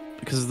gonna,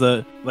 because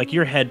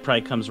your head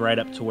probably comes right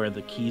up to where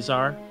the keys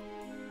are?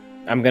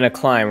 I'm gonna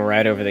climb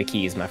right over the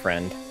keys, my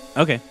friend.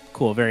 Okay,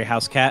 cool. Very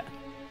house cat.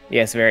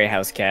 Yes, very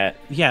house cat.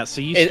 Yeah,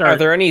 so you start... Are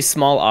there any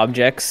small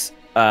objects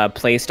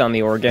placed on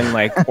the organ,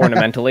 like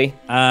ornamentally?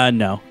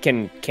 No.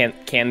 Can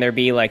there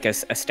be like a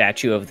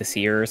statue of the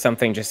Seer or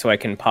something, just so I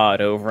can paw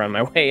it over on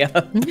my way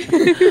up?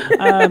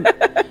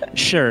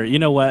 Sure. You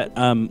know what?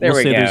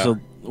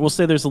 We'll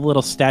say there's a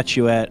little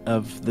statuette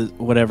of the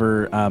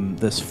whatever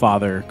this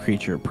father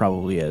creature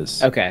probably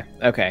is. Okay.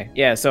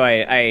 Yeah. So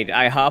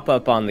I hop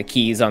up on the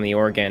keys on the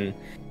organ.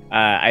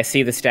 I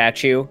see the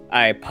statue.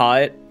 I paw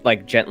it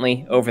like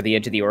gently over the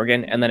edge of the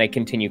organ, and then I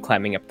continue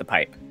climbing up the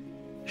pipe.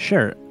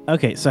 Sure.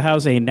 Okay. So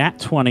how's a nat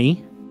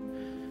 20,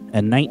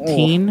 a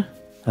 19,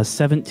 a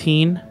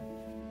 17,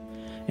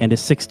 and a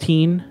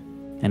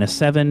 16, and a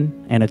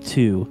 7, and a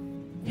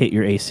 2 hit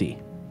your AC?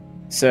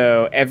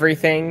 So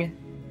everything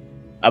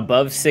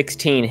above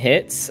 16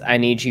 hits. I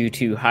need you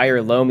to high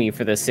or low me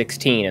for the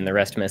 16, and the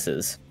rest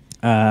misses.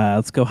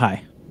 Let's go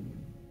high.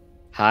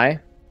 High?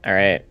 All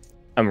right.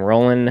 I'm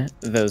rolling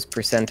those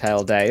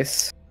percentile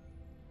dice.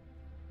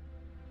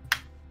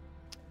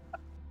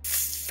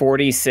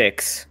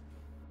 46.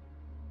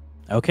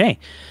 Okay.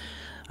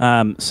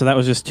 So that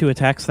was just 2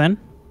 attacks then?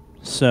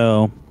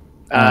 So...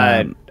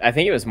 I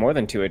think it was more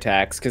than 2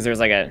 attacks, because there's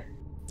like a...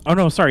 Oh,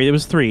 no, sorry. It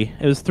was 3.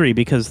 It was 3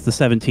 because the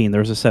 17,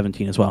 there was a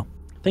 17 as well.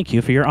 Thank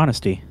you for your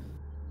honesty.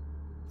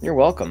 You're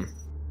welcome.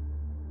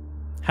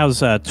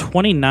 How's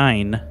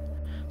 29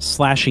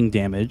 slashing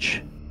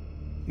damage?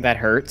 That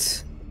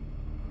hurts.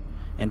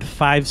 And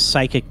 5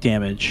 psychic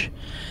damage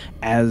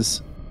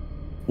as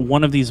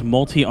one of these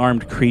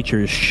multi-armed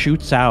creatures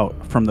shoots out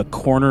from the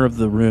corner of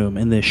the room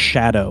in this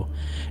shadow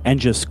and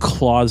just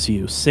claws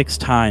you 6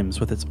 times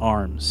with its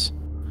arms.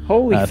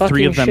 Holy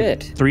fucking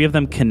shit. 3 of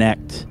them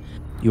connect.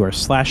 You are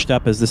slashed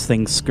up as this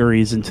thing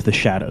scurries into the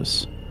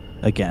shadows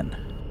again.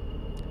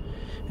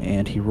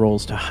 And he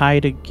rolls to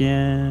hide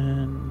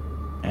again.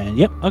 And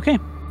yep, okay.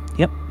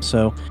 Yep,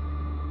 so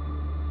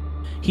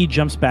he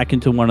jumps back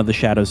into one of the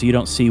shadows. You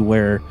don't see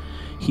where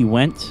he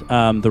went.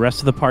 The rest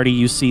of the party,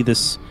 you see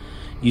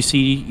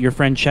your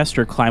friend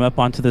Chester climb up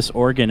onto this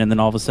organ, and then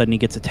all of a sudden he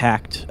gets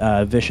attacked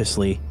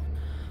viciously.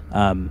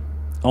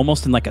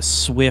 Almost in like a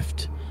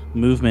swift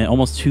movement,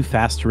 almost too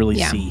fast to really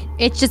see.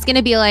 It's just going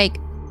to be like,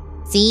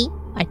 see?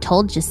 I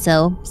told you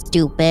so,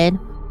 stupid.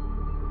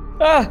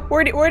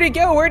 Where'd he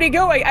go? Where'd he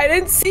go? I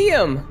didn't see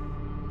him.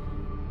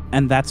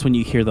 And that's when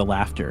you hear the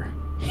laughter.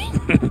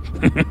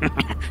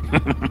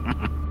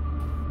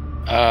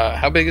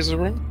 How big is the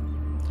room?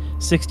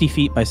 60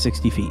 feet by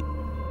 60 feet.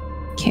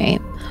 Okay.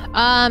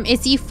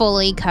 Is he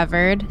fully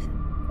covered?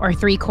 Or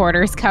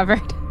 3/4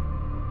 covered?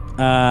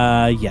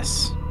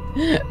 Yes.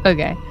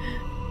 Okay.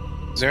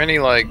 Is there any,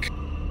 like,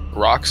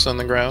 rocks on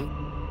the ground?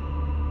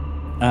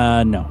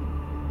 No.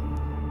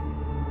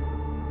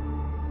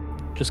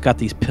 Just got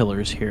these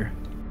pillars here.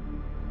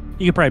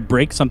 You could probably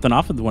break something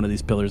off of one of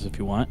these pillars if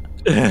you want.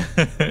 Yeah,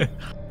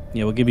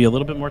 we'll give you a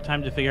little bit more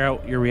time to figure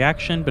out your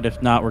reaction, but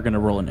if not, we're going to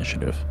roll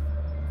initiative.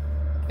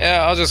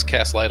 Yeah, I'll just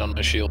cast light on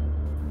my shield.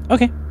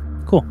 Okay,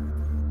 cool.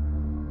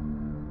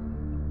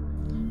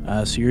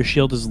 So your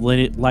shield is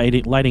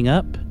lighting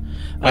up.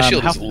 My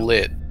shield is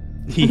lit.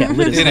 Yeah,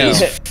 lit as It hell.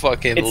 is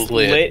fucking It's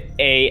lit. lit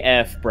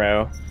AF,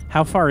 bro.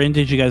 How far in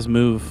did you guys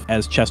move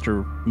as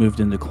Chester moved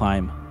into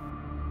climb?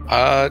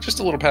 Just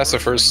a little past the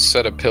first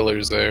set of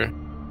pillars there.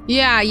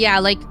 Yeah,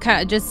 like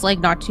just like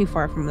not too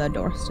far from the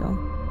door still.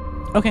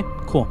 Okay,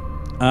 cool.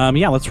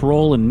 Yeah, let's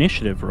roll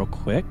initiative real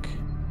quick.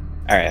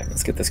 All right,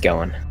 let's get this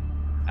going.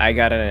 I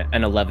got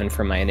an 11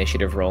 for my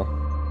initiative roll.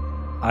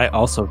 I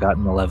also got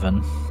an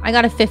 11. I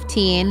got a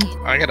 15.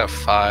 I got a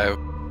 5.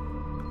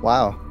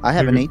 Wow, I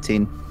have an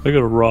 18. I got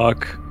a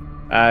rock.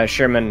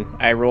 Sherman,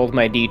 I rolled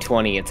my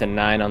d20. It's a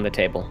 9 on the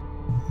table.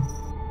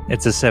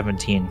 It's a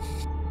 17.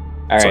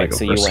 All So I right, go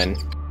so first. you win.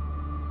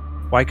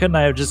 Why couldn't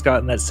I have just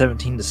gotten that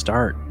 17 to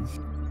start?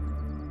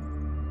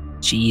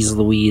 Jeez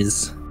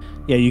Louise.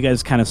 Yeah, you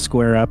guys kind of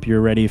square up. You're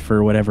ready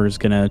for whatever's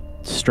going to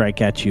strike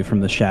at you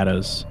from the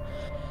shadows.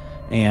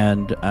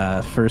 And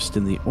first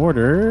in the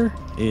order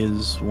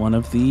is one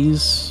of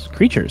these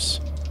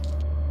creatures.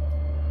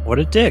 What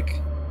a dick.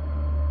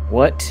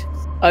 What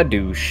a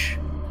douche.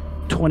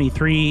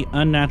 23,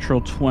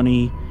 unnatural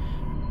 20,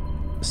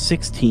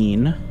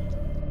 16,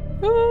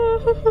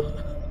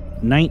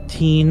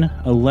 19,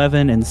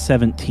 11, and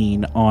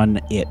 17 on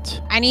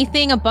it.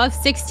 Anything above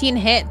 16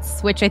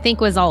 hits, which I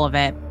think was all of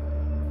it.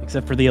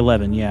 Except for the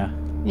 11, yeah.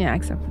 Yeah,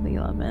 except for the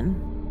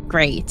 11.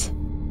 Great.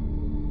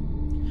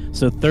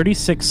 So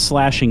 36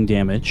 slashing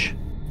damage.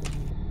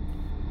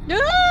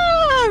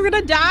 I'm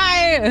gonna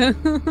die.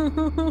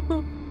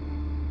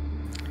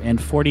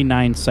 and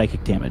 49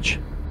 psychic damage.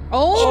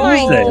 Oh my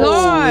Jesus.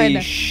 Holy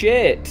god.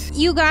 shit.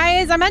 You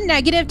guys, I'm at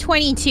negative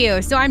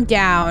 22, so I'm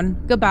down.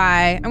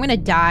 Goodbye. I'm gonna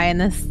die in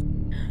this.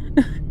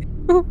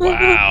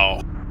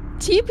 Wow.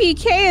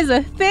 TPK is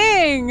a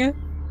thing.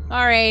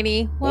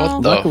 Alrighty. Well,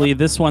 What the- Luckily,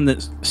 this one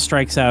that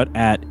strikes out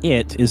at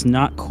it is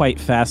not quite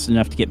fast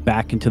enough to get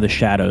back into the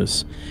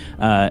shadows.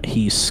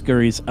 He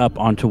scurries up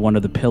onto one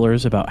of the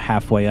pillars about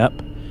halfway up.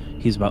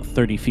 He's about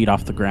 30 feet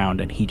off the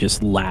ground, and he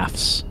just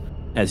laughs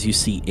as you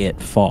see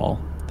it fall.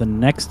 The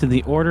next in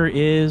the order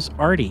is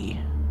Artie.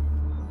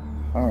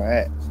 All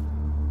right.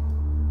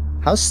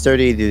 How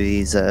sturdy do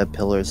these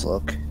pillars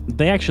look?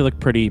 They actually look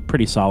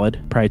pretty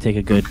solid. Probably take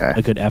a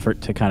good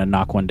effort to kind of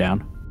knock one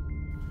down.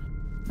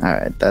 All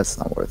right, that's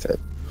not worth it.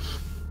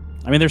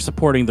 I mean, they're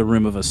supporting the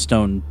room of a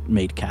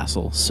stone-made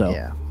castle, so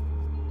Yeah.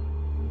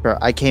 Bro,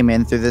 I came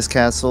in through this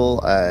castle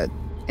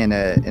in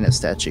a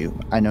statue.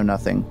 I know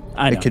nothing.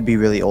 I know. It could be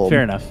really old.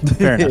 Fair enough.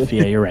 Fair enough.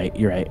 Yeah, you're right.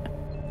 You're right.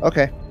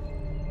 Okay.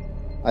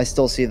 I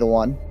still see the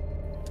one.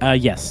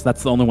 Yes,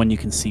 that's the only one you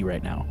can see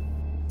right now.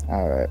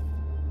 All right.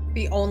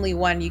 the only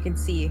one you can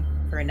see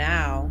for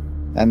now.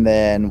 And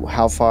then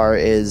how far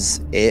is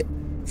it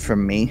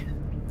from me?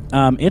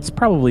 It's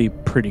probably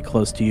pretty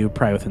close to you,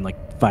 probably within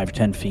like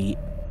 5-10 feet,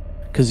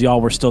 because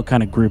y'all were still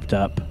kind of grouped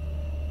up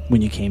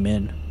when you came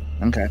in.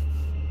 Okay.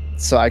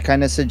 So I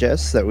kind of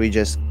suggest that we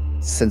just,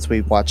 since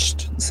we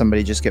watched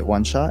somebody just get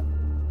one shot,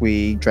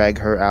 we drag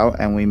her out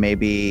and we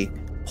maybe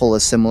pull a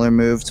similar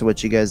move to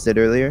what you guys did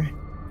earlier.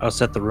 Oh,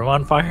 set the room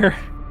on fire?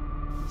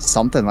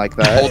 Something like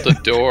that. Hold the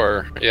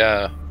door.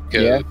 Yeah.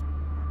 Good. Yeah.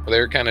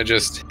 They're kind of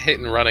just hit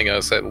and running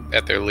us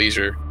at their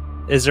leisure.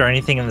 Is there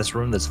anything in this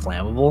room that's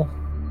flammable?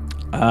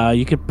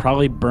 You could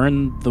probably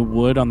burn the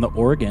wood on the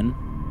organ.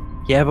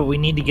 Yeah, but we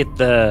need to get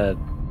the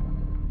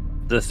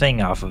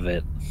thing off of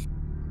it.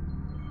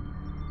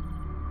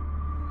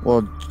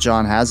 Well,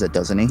 John has it,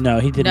 doesn't he? No,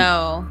 he didn't.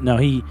 No. No,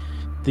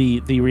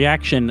 the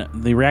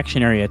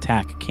reactionary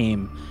attack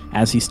came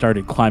as he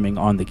started climbing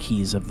on the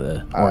keys of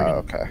the Oh, organ.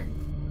 okay.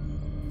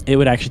 It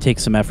would actually take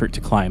some effort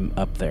to climb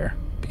up there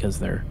because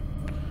they're,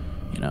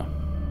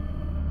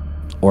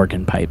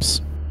 organ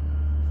pipes.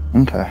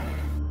 Okay.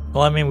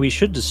 Well, I mean, we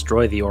should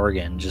destroy the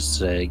organ just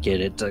to get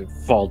it to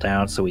fall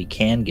down so we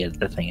can get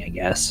the thing, I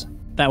guess.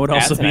 That would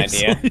also That's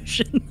be an a idea.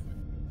 solution.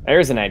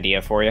 There's an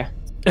idea for you.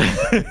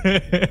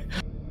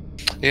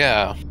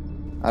 Yeah.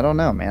 I don't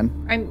know,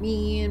 man. I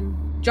mean,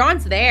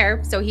 John's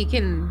there, so he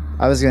can.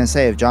 I was going to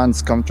say, if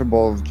John's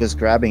comfortable just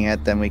grabbing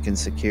it, then we can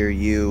secure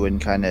you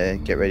and kind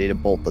of get ready to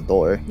bolt the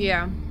door.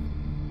 Yeah.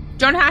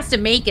 John has to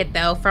make it,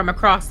 though, from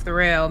across the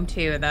room,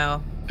 too,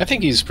 though. I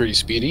think he's pretty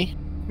speedy.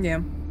 Yeah.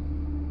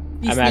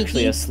 I'm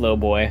actually a slow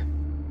boy.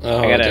 Oh,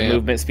 I got a damn.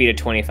 movement speed of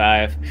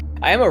 25.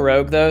 I am a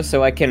rogue though,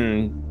 so I can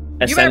You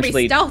better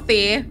essentially. be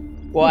stealthy.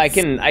 Well, I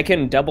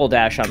can double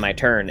dash on my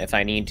turn if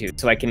I need to,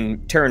 so I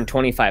can turn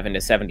 25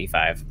 into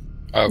 75.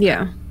 Okay.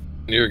 Yeah.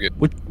 You're good.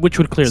 Which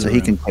would clear the So room.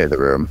 he can clear the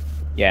room.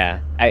 Yeah.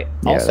 I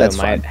Yeah, also that's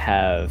might fine.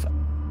 have.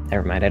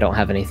 Never mind. I don't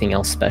have anything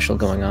else special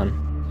going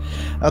on.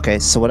 Okay,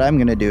 so what I'm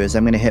going to do is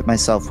I'm going to hit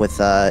myself with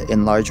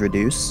Enlarge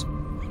Reduce,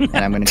 and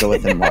I'm going to go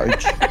with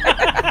Enlarge.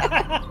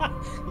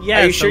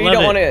 Are you sure you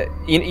don't want to?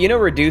 You know,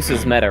 reduce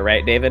is meta,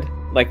 right, David?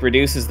 Like,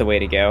 reduce is the way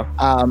to go.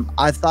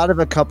 I thought of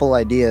a couple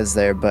ideas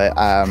there, but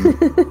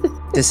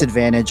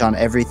disadvantage on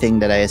everything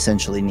that I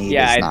essentially need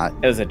Yeah, is not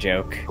it was a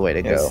joke. the way to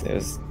It go.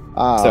 was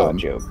so a Um,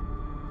 joke.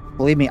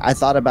 Believe me, I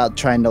thought about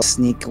trying to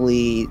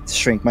sneakily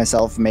shrink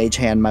myself, mage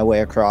hand my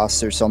way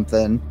across or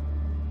something,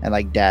 and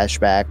like dash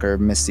back or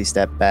misty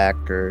step back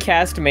or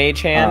Cast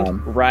Mage Hand,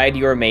 um, ride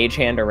your Mage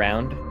Hand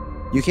around.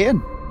 you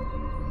can.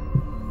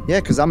 Yeah,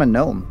 because I'm a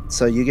gnome,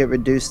 so you get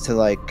reduced to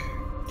like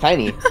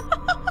Tiny.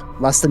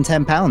 less than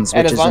 10 pounds, And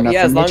which as is long- enough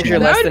yeah, for as long mage as you're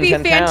hand. less That would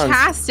than be 10 pounds.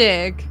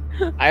 fantastic.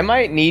 I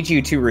might need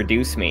you to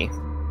reduce me.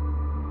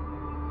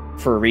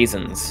 For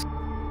reasons.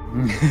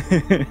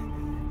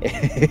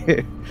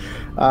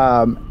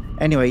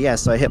 Anyway, yeah,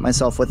 so I hit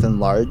myself with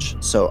Enlarge,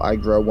 so I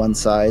grow one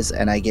size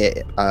and I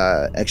get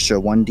extra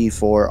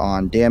 1d4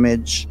 on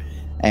damage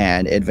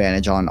and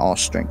advantage on all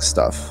strength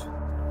stuff.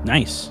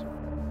 Nice.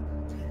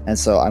 And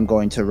so I'm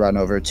going to run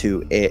over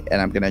to it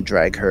and I'm going to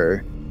drag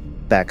her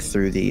back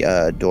through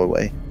the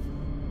doorway.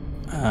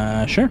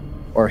 Sure.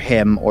 Or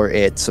him or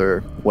it or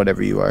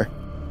whatever you are.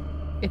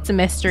 It's a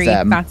mystery.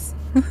 Them. That's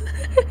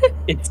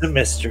It's a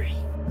mystery.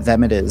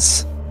 Them it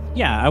is.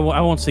 Yeah, I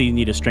won't say you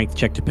need a strength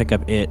check to pick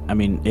up it. I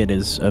mean, it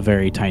is a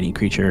very tiny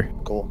creature.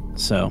 Cool.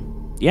 So,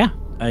 yeah.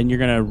 And you're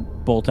going to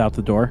bolt out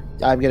the door?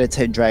 I'm going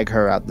to drag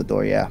her out the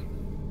door, yeah.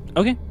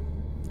 Okay.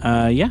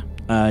 Yeah.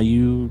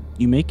 You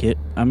make it.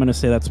 I'm going to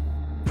say that's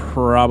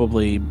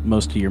probably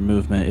most of your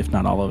movement, if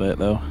not all of it,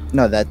 though.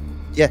 No,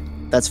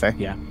 that's fair.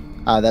 Yeah.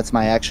 That's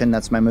my action,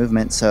 that's my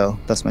movement, so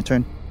that's my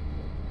turn.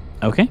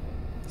 Okay.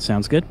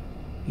 Sounds good.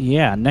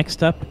 Yeah,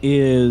 next up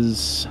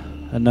is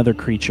another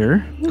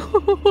creature.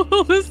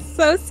 this is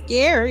so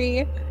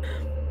scary.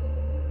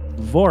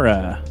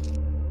 Vora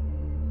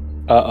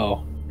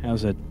Uh-oh.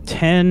 has a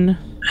 10,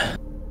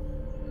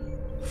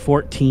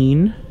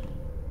 14,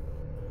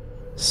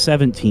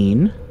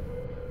 17,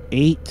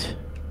 8,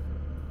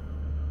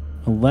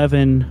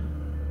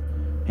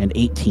 11, and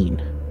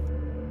 18.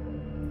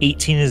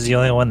 18 is the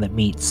only one that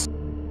meets.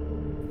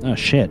 Oh,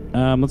 shit.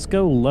 Let's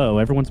go low.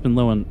 Everyone's been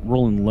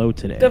rolling low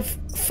today. The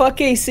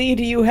fuck AC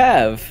do you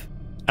have?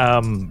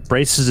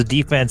 Braces of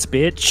defense,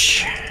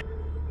 bitch.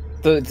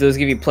 Those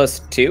give you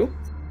 +2?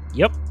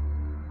 Yep.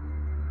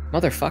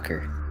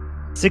 Motherfucker.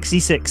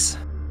 66.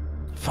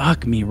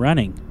 Fuck me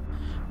running.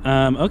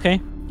 Okay.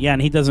 Yeah,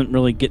 and he doesn't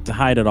really get to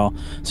hide at all.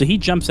 So he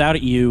jumps out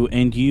at you,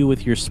 and you,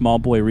 with your small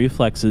boy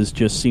reflexes,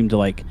 just seem to,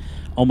 like,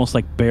 almost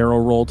like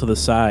barrel roll to the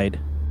side.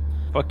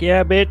 Fuck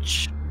yeah,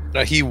 bitch.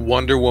 Now he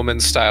Wonder Woman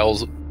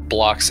styles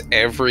blocks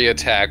every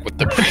attack with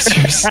the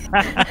bracers.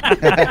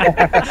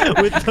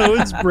 With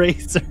those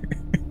bracers.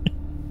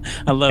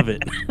 I love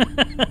it.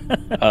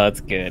 Oh,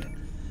 that's good.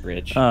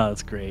 Rich. Oh,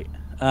 that's great.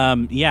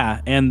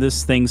 Yeah, and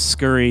this thing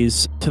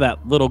scurries to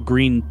that little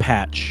green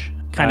patch,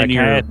 kind of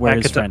near where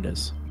his friend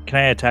is. Can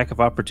I attack of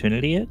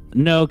opportunity it?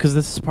 No, because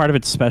this is part of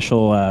its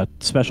special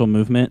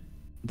movement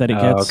that it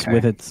gets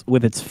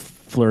with its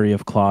flurry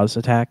of claws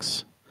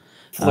attacks.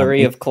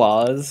 Flurry of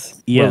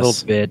claws? Yes. Little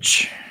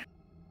bitch.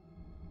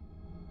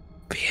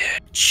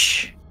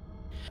 Bitch.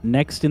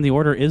 Next in the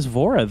order is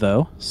Vora,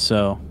 though,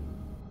 so...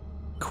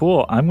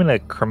 Cool. I'm going to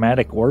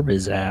chromatic orb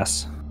his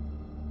ass.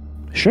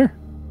 Sure.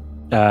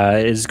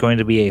 It is going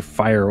to be a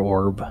fire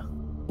orb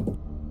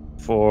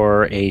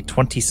for a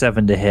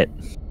 27 to hit.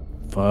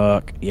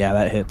 Fuck. Yeah,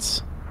 that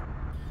hits.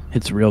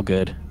 Hits real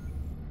good.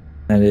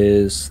 That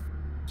is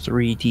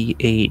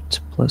 3d8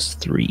 plus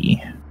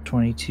 3.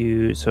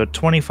 22. So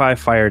 25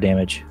 fire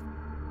damage.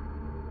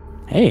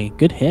 Hey,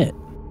 good hit.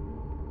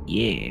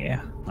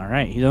 Yeah. All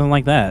right. He doesn't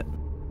like that.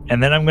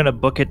 And then I'm going to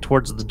book it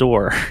towards the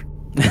door.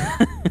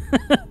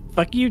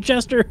 Fuck you,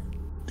 Chester.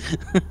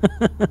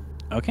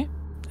 Okay.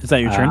 Is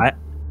that your turn?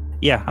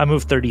 Yeah, I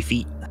moved 30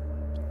 feet.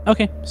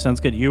 Okay. Sounds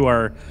good. You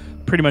are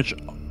pretty much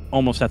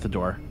almost at the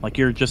door. Like,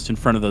 you're just in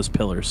front of those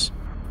pillars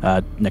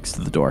next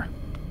to the door.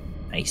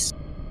 Nice.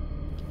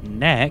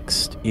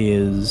 Next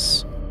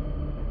is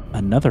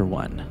another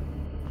one.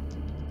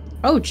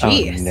 Oh,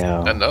 jeez. Oh,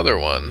 no. Another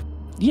one.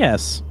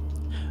 Yes.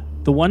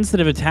 The ones that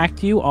have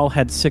attacked you all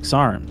had 6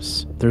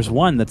 arms. There's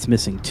one that's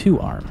missing 2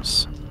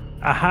 arms.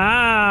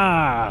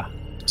 Aha!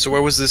 So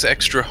where was this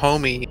extra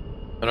homie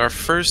in our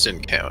first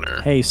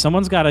encounter? Hey,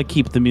 someone's got to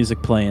keep the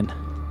music playing.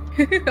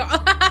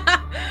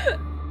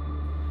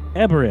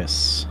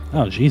 Eberus.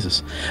 Oh,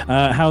 Jesus.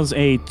 How's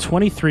a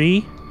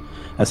 23,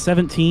 a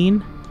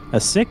 17, a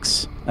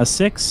 6, a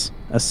 6,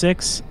 a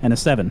 6, and a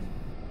 7?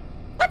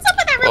 What's up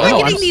with everyone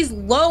Oh, getting these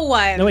low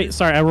ones? No, wait,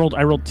 sorry, I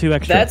rolled 2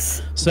 extra.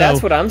 That's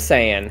what I'm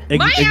saying.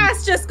 My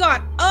ass just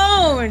got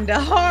owned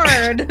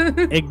hard.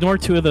 Ignore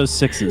 2 of those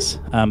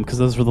 6s, because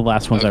those were the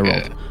last ones I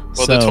rolled.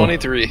 Well, the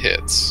 23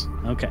 hits.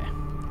 Okay.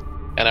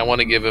 And I want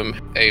to give him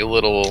a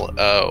little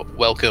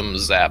welcome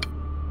zap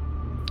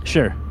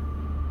Sure.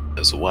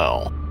 as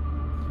well.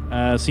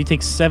 So he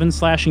takes 7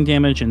 slashing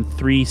damage and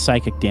 3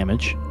 psychic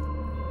damage,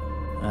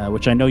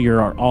 which I know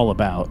you're all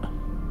about.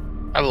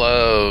 I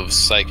love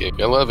psychic.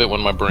 I love it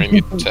when my brain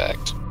gets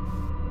attacked.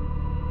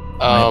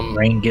 My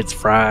brain gets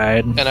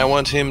fried. And I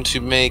want him to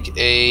make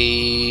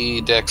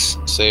a dex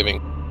saving.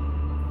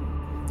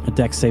 A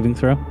dex saving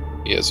throw?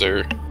 Yes,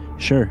 sir.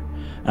 Sure.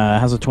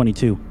 How's a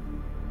 22?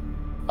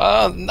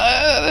 Nah,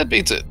 that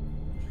beats it.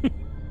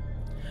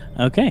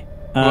 Okay.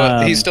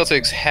 But he still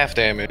takes half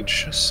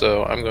damage,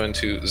 so I'm going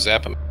to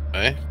zap him.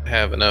 I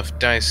have enough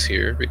dice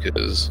here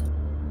because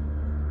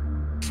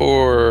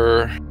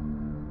for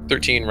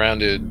 13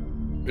 rounded,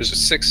 there's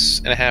a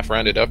 6.5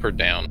 rounded up or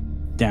down.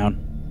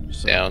 Down.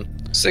 So. Down.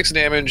 6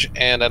 damage,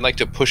 and I'd like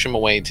to push him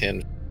away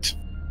 10.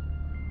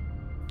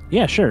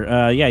 Yeah, sure.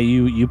 Yeah,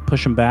 you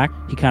push him back.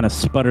 He kind of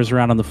sputters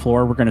around on the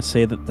floor. We're going to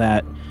say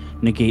that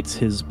negates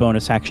his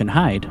bonus action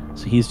hide.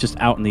 So he's just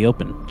out in the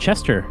open.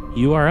 Chester,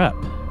 you are up.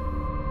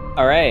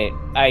 All right.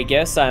 I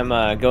guess I'm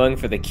going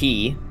for the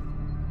key.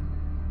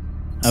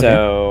 Okay.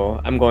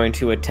 So I'm going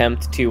to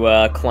attempt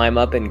to climb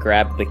up and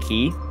grab the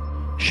key.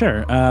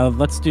 Sure.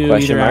 Let's do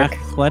Question either mark?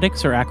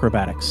 athletics or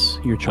acrobatics.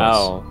 Your choice.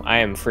 Oh, I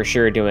am for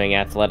sure doing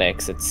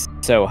athletics. It's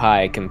so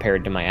high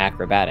compared to my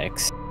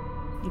acrobatics.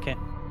 Okay.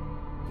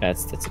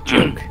 That's a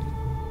joke.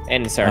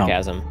 And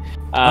sarcasm.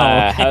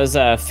 Okay. How's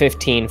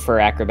 15 for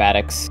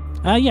acrobatics?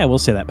 Yeah, we'll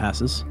say that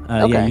passes.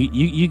 Yeah, Okay.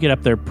 you get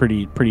up there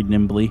pretty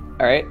nimbly.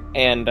 All right,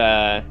 and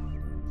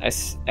I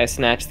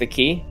snatch the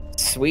key.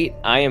 Sweet.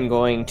 I am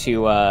going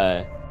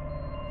to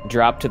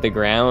drop to the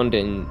ground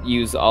and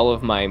use all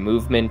of my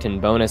movement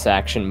and bonus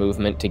action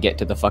movement to get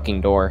to the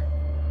fucking door.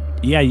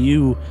 Yeah,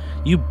 you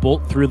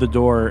bolt through the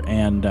door,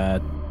 and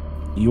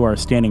you are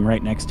standing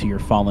right next to your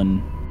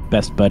fallen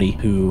best buddy,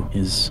 who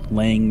is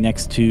laying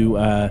next to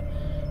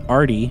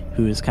Artie,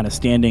 who is kind of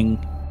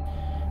standing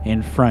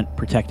in front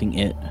protecting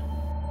it.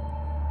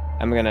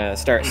 I'm gonna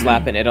start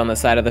slapping it on the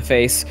side of the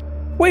face.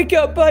 Wake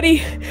up,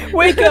 buddy!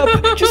 Wake up!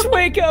 Just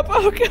wake up!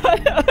 Oh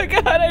god! Oh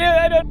god!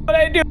 I don't know what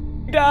I do.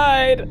 I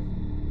died.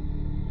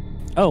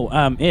 Oh,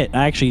 I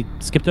actually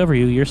skipped over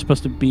you. You're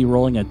supposed to be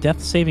rolling a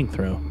death saving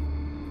throw.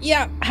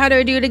 Yeah. How do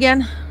I do it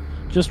again?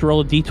 Just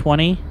roll a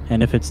d20,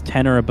 and if it's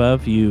 10 or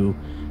above, you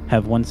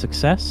have 1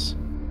 success.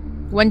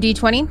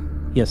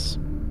 1d20? Yes.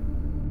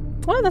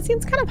 Well, that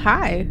seems kind of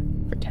high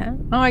for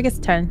 10. Oh, I guess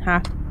 10.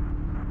 Half.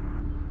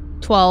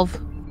 12.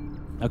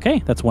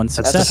 Okay, that's 1 That's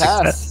success. a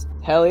pass.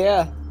 Hell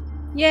yeah.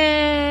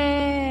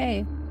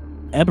 Yay!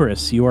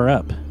 Eberus, you are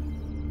up.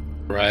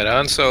 Right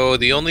on. So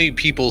the only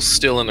people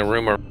still in the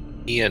room are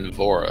me and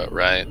Vora,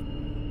 right?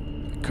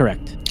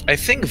 Correct. I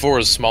think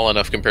Vora's small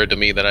enough compared to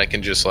me that I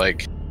can just,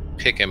 like,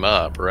 pick him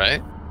up,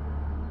 right?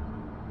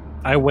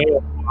 I weigh a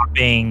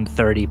whopping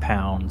 30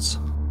 pounds.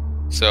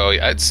 So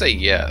I'd say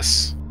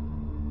yes.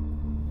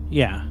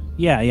 Yeah,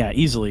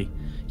 easily.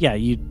 Yeah,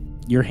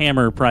 your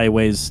hammer probably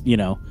weighs,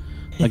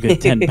 a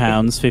good 10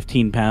 pounds,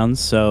 15 pounds.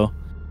 So,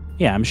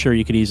 yeah, I'm sure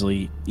you could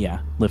easily,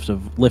 lift a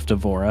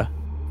Vora.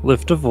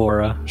 Lift a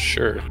Vora.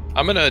 Sure.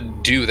 I'm gonna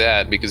do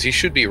that because he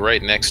should be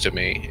right next to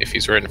me if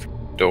he's right in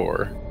front of the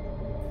door.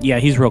 Yeah,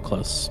 he's real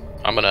close.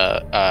 I'm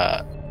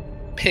gonna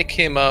pick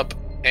him up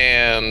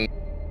and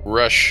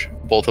rush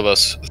both of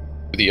us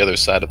to the other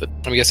side of it.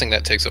 I'm guessing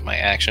that takes up my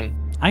action.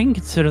 I can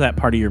consider that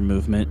part of your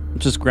movement.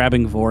 Just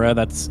grabbing Vora,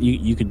 that's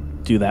you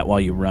could do that while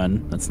you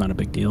run. That's not a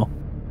big deal.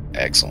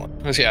 Excellent.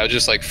 Yeah, I was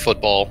just like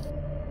football.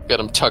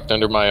 Got him tucked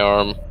under my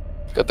arm.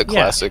 Got the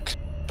classic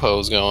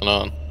pose going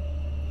on.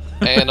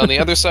 And on the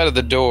other side of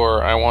the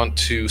door, I want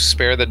to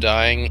spare the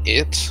dying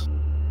it,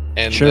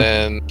 and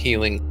then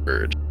healing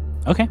bird.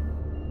 Okay.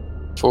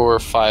 For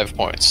 5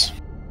 points.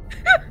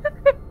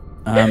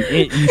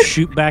 You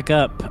shoot back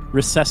up,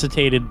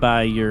 resuscitated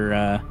by your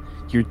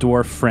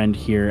dwarf friend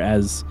here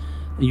as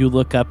you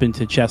look up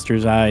into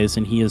Chester's eyes,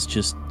 and he is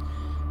just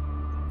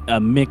a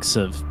mix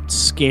of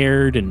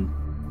scared and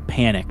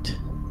panicked.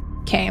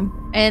 Okay.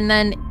 And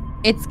then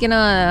it's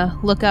gonna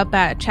look up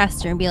at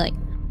Chester and be like,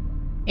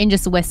 and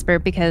just whisper,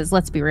 because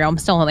let's be real, I'm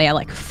still only at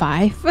like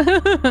 5.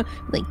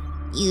 Like,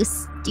 you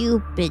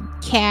stupid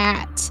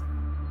cat.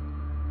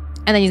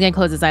 And then he's gonna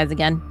close his eyes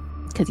again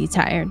because he's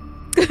tired.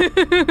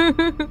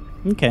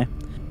 Okay.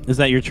 Is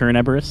that your turn,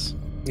 Eberus?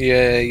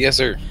 Yeah, yes,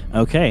 sir.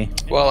 Okay.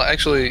 Well,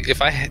 actually,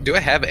 if I do I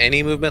have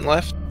any movement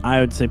left? I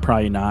would say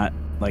probably not.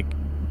 Like,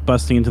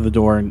 busting into the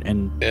door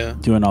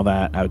and doing all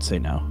that, I would say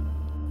no.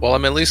 Well,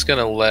 I'm at least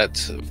gonna let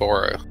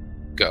Vora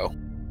go.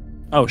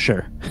 Oh,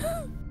 sure.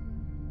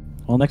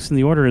 Well, next in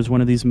the order is one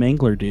of these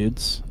Mangler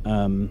dudes.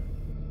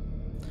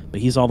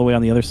 But he's all the way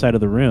on the other side of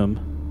the room,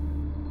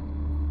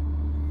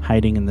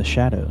 hiding in the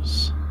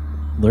shadows,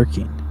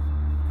 lurking.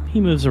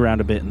 He moves around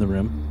a bit in the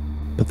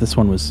room, but this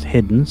one was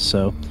hidden,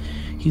 so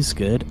he's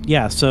good.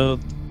 Yeah, so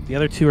the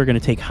other two are going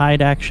to take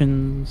hide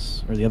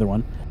actions, or the other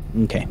one.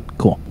 Okay,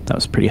 cool. That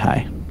was pretty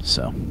high.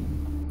 So,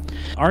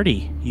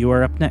 Artie, you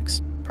are up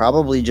next.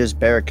 Probably just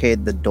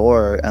barricade the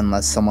door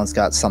unless someone's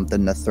got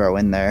something to throw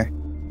in there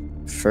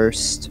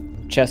first.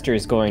 Chester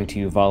is going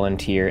to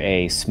volunteer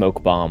a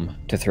smoke bomb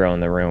to throw in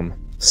the room.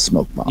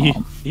 Smoke bomb.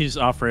 You just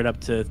offer it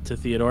up to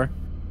Theodore?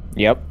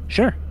 Yep.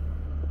 Sure.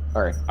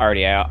 Or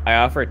Artie. I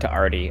offer it to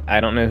Artie. I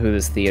don't know who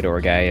this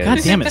Theodore guy is. God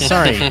damn it,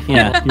 sorry.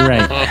 Yeah, you're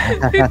right.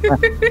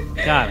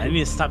 God, I need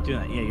to stop doing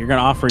that. Yeah, you're going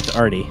to offer it to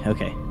Artie.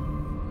 Okay.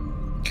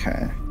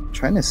 Okay.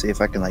 Trying to see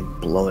if I can, like,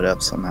 blow it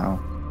up somehow.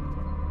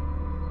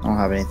 I don't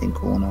have anything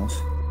cool enough.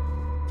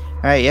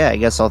 Alright, yeah, I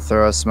guess I'll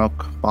throw a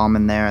smoke bomb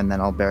in there and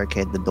then I'll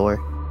barricade the door.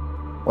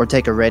 Or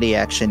take a ready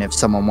action if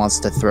someone wants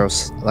to throw,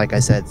 like I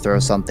said, throw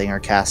something or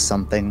cast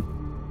something.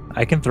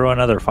 I can throw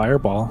another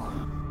fireball.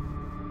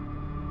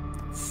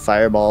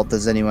 Fireball,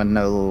 does anyone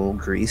know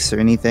grease or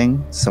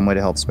anything? Some way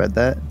to help spread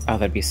that? Oh,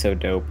 that'd be so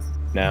dope.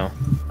 No.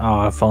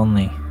 Oh, if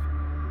only.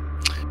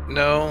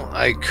 No,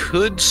 I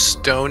could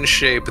stone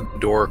shape the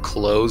door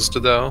closed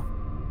though.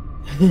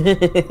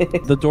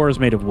 The door is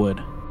made of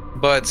wood.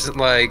 But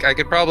like I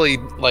could probably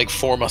like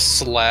form a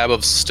slab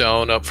of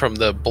stone up from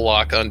the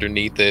block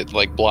underneath it,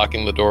 like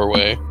blocking the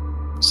doorway.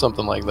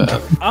 Something like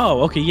that.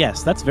 Oh, okay,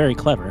 yes, that's very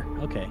clever.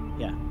 Okay,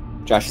 yeah.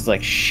 Josh is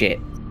like, shit.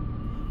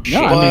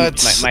 No, I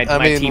My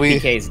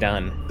TPK's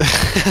done.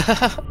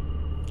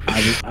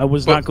 I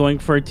was not going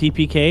for a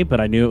TPK, but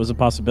I knew it was a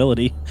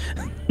possibility.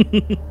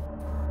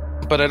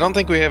 But I don't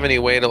think we have any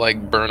way to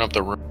like burn up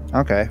the room.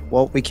 Okay,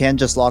 well, we can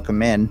just lock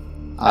them in.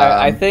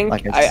 I think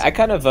I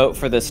kind of vote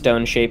for the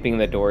stone shaping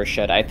the door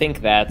shut. I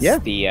think that's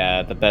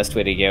the best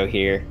way to go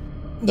here.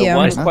 The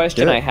one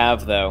question I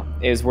have though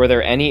is, were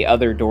there any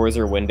other doors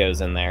or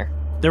windows in there?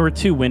 There were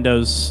 2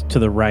 windows to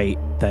the right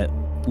that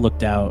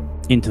looked out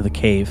into the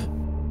cave.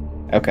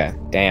 Okay,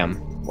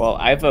 damn. Well,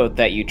 I vote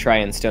that you try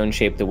and stone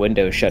shape the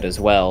window shut as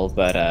well,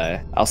 but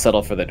I'll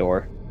settle for the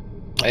door.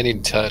 I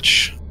need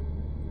touch.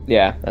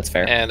 Yeah, that's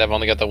fair. And I've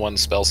only got the 1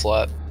 spell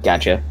slot.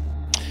 Gotcha.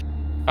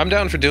 I'm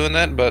down for doing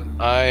that, but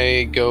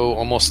I go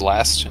almost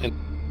last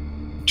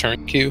in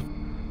turn queue.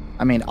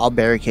 I mean, I'll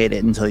barricade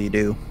it until you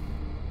do.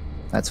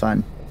 That's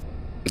fine.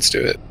 Let's do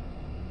it.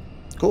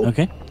 Cool.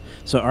 Okay.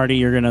 So, Artie,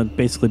 you're going to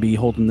basically be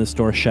holding this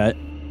door shut.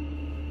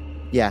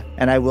 Yeah,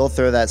 and I will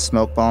throw that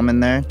smoke bomb in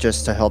there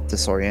just to help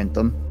disorient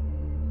them.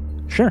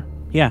 Sure.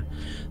 Yeah.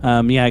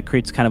 It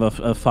creates kind of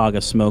a fog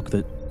of smoke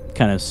that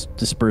kind of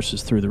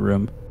disperses through the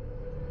room.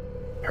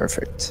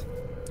 Perfect.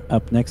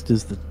 Up next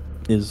is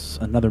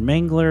another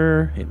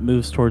Mangler. It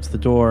moves towards the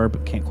door,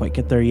 but can't quite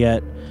get there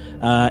yet.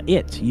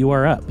 You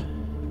are up.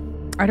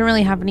 I don't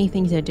really have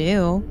anything to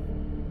do.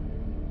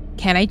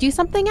 Can I do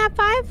something at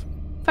 5?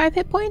 5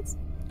 hit points?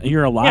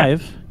 You're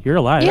alive. Yeah. You're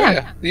alive.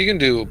 Yeah. You can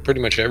do pretty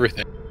much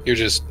everything. You're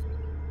just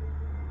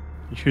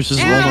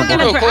I'm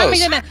vulnerable.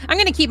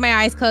 gonna keep my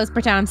eyes closed,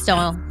 pretend I'm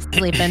still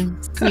sleeping,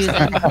 snoozing.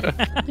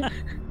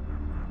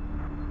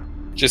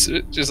 just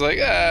like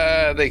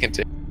they can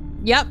take.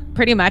 Yep,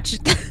 pretty much.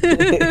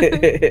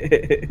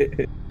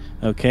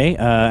 Okay.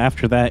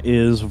 After that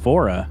is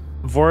Vora.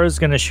 Vora's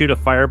gonna shoot a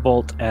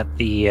firebolt at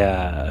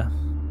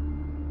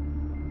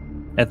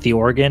the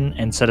organ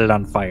and set it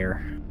on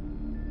fire.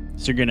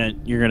 So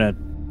you're gonna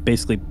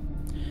basically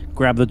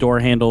grab the door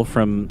handle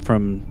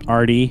from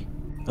Artie,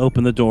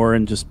 open the door,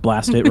 and just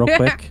blast it real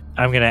quick.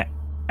 I'm gonna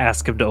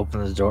ask him to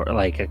open the door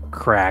like a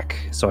crack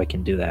so I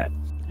can do that.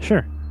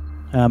 Sure.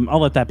 I'll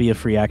let that be a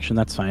free action.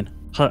 That's fine.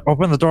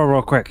 Open the door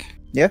real quick.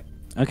 Yeah.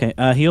 Okay.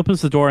 He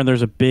opens the door, and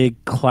there's a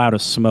big cloud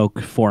of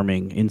smoke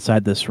forming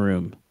inside this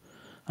room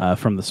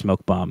from the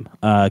smoke bomb.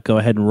 Go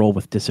ahead and roll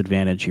with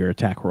disadvantage your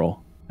attack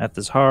roll. At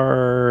this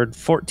hard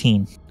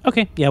 14.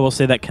 Okay. Yeah, we'll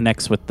say that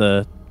connects with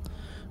the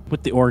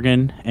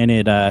organ, and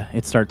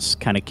it starts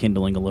kind of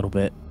kindling a little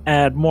bit.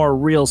 Add more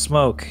real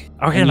smoke.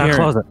 Okay, And now you hear-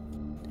 close it.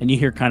 And you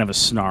hear kind of a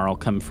snarl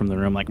come from the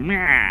room, like,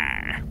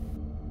 "Meow."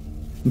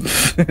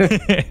 Is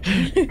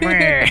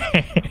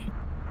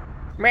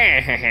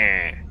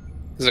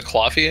a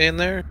Clothier in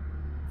there?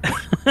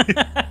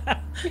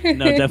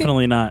 No,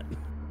 definitely not.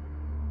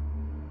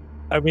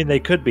 I mean, they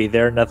could be.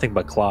 They're nothing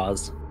but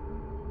claws.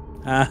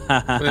 These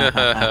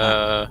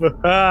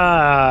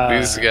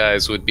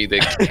guys would be the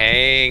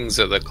kangs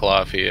of the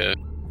Clothier.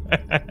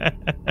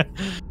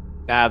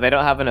 They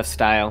don't have enough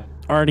style.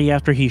 Artie,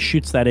 after he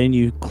shoots that in,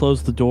 you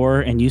close the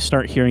door, and you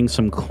start hearing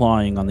some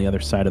clawing on the other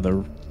side of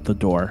the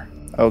door.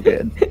 Oh,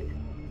 good.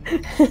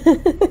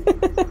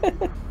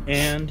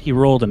 And he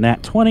rolled a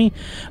nat 20.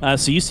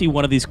 So you see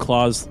one of these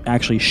claws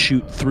actually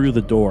shoot through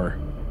the door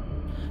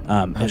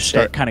and start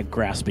shit. kind of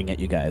grasping at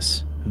you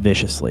guys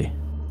viciously.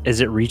 Is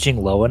it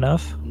reaching low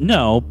enough?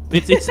 No,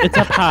 it's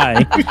up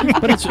high,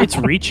 but it's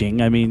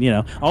reaching. I mean,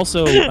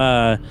 Also,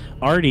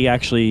 Artie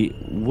actually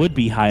would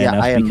be high Yeah,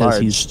 enough I because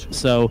enlarged. he's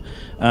so.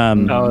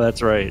 Oh,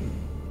 that's right.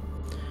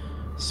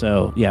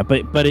 So yeah,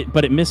 but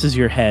it misses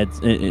your head.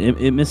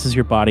 It misses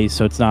your body,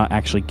 so it's not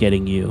actually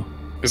getting you.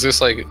 Is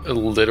this like a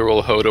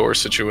literal Hodor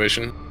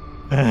situation?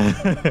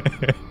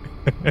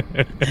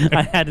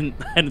 I hadn't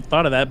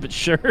thought of that, but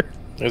sure.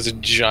 There's a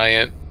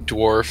giant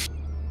dwarf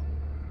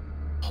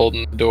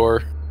holding the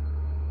door.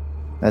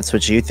 That's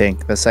what you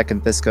think. The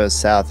second this goes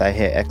south, I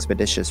hit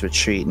expeditious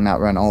retreat and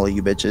outrun all of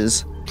you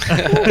bitches.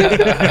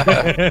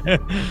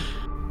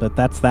 But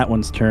that's that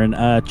one's turn.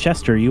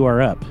 Chester, you are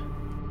up.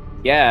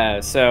 Yeah,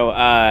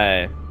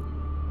 so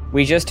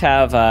we just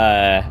have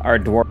our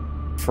dwarf,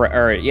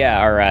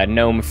 our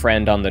gnome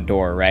friend on the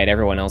door, right?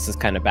 Everyone else is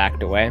kind of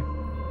backed away,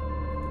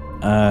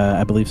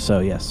 I believe so.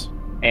 Yes.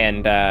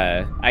 and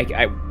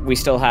we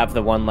still have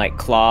the one like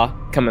claw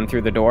coming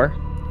through the door.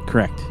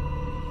 Correct.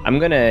 I'm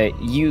gonna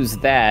use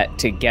that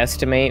to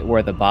guesstimate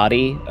where the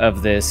body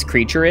of this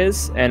creature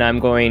is, and I'm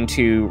going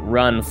to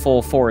run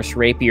full force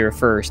rapier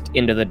first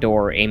into the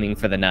door, aiming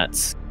for the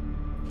nuts.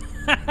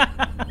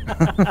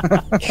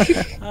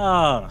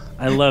 Oh,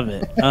 I love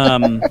it.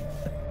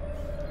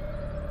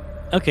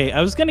 Okay,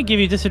 I was gonna give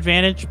you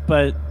disadvantage,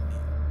 but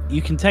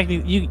you can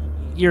technically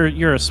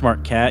you're a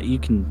smart cat. You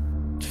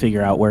can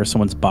figure out where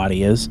someone's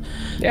body is.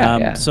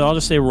 Yeah. So I'll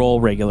just say roll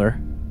regular.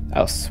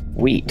 Oh,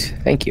 sweet.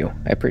 Thank you.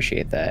 I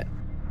appreciate that.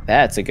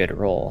 That's a good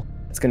roll.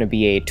 It's gonna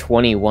be a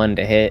 21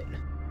 to hit.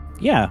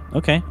 Yeah.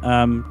 Okay.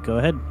 Go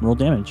ahead. Roll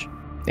damage.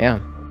 Yeah.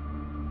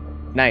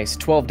 Nice.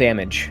 12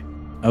 damage.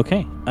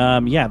 Okay.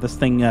 Yeah. This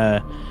thing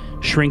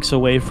shrinks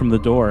away from the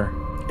door,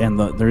 and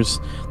there's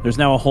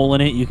now a hole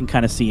in it. You can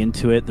kind of see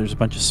into it. There's a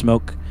bunch of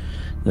smoke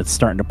that's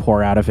starting to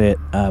pour out of it,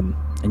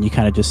 and you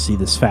kind of just see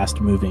this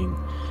fast-moving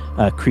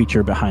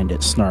creature behind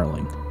it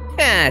snarling.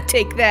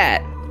 Take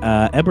that.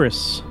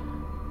 Ebris,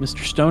 Mr.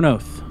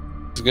 Stoneoath.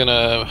 He's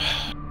gonna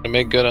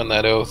make good on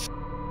that oath.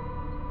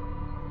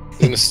 He's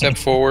gonna step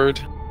forward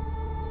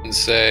and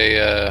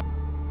say,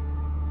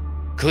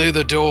 "Clear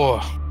the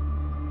door,"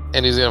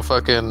 and he's gonna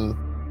fucking.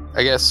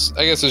 I guess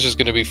it's just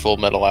gonna be Full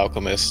Metal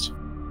Alchemist.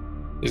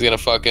 He's gonna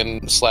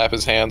fucking slap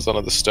his hands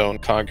onto the stone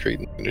concrete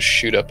and just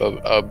shoot up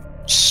a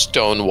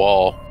stone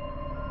wall.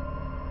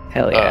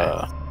 Hell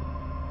yeah.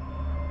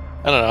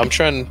 I don't know. I'm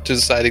trying to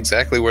decide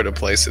exactly where to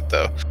place it,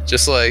 though.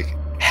 Just like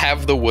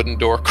have the wooden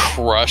door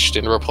crushed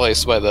and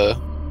replaced by the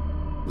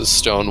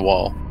stone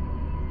wall.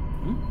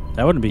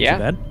 That wouldn't be Yeah. too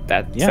bad.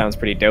 That Yeah. sounds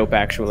pretty dope,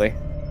 actually.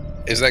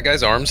 Is that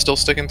guy's arm still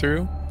sticking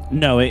through?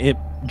 No, it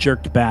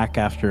jerked back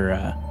after.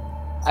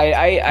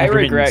 I After getting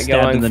regret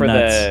stabbed in going the for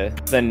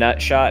nuts. the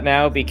nut shot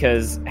now,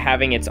 because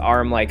having its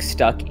arm like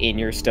stuck in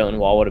your stone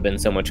wall would have been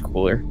so much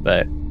cooler.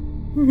 But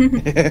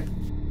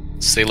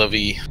C'est la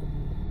vie.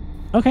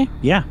 Okay,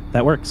 yeah,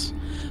 that works.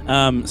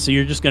 So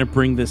you're just going to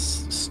bring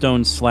this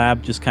stone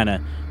slab just kind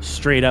of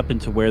straight up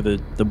into where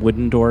the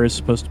wooden door is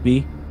supposed to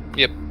be?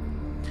 Yep.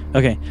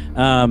 Okay,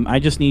 I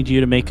just need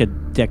you to make a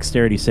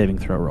dexterity saving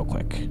throw real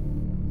quick.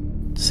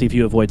 To see if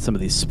you avoid some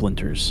of these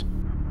splinters.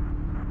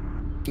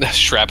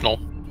 Shrapnel.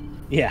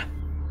 Yeah.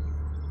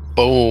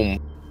 Boom.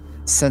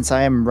 Since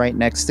I am right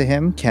next to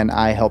him, can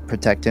I help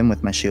protect him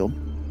with my shield?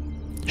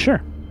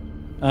 Sure.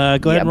 Go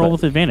ahead and roll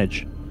with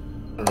advantage.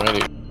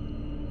 Alrighty.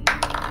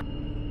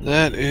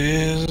 That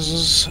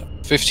is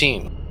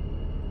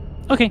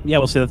 15. Okay, yeah,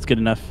 we'll say that's good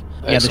enough.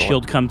 Yeah, the Excellent.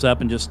 shield comes up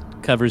and just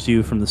covers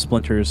you from the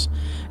splinters,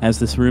 as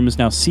this room is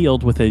now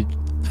sealed with a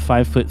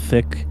 5-foot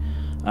thick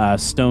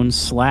stone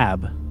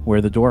slab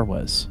where the door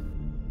was.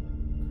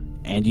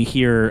 And you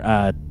hear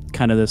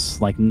kind of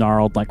this like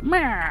gnarled like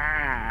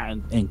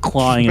and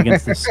clawing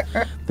against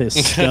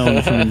this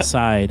stone from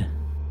inside.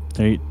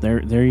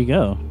 There you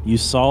go. You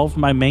solved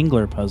my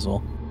Mangler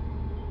puzzle.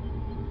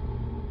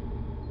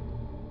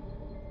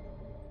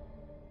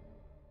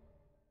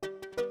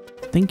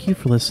 Thank you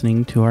for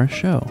listening to our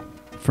show.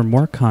 For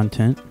more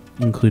content,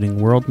 including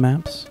world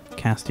maps,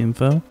 cast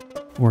info,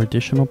 or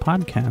additional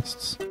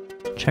podcasts,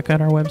 check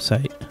out our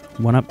website,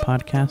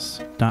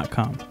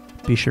 oneuppodcasts.com.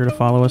 Be sure to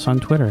follow us on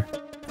Twitter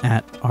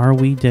at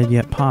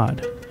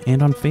AreWeDeadYetPod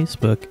and on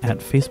Facebook at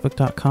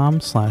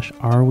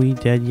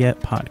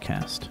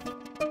facebook.com/AreWeDeadYetPodcast.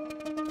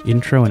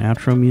 Intro and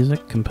outro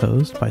music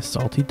composed by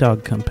Salty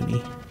Dog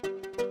Company.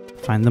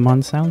 Find them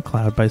on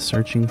SoundCloud by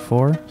searching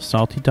for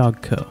Salty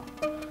Dog Co.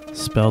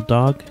 Spelled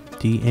dog,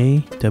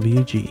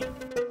 D-A-W-G.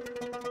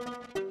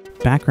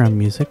 Background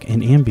music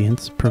and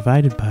ambience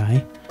provided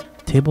by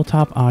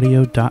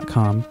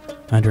tabletopaudio.com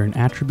under an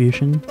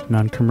attribution,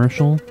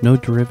 non-commercial, no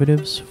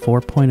derivatives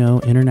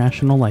 4.0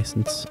 international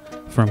license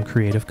from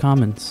Creative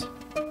Commons.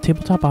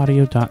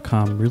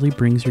 Tabletopaudio.com really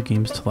brings your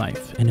games to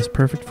life and is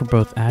perfect for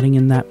both adding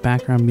in that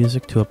background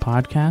music to a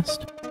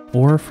podcast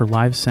or for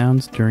live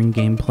sounds during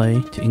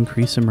gameplay to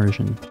increase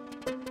immersion.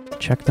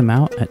 Check them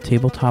out at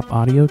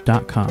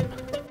tabletopaudio.com.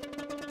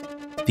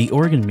 The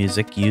organ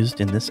music used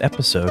in this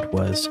episode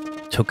was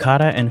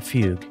Toccata and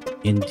Fugue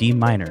in D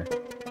minor,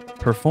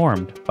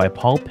 performed by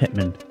Paul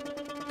Pittman,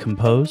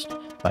 composed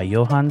by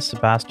Johann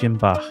Sebastian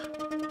Bach,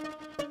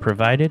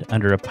 provided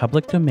under a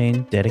public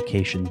domain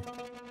dedication.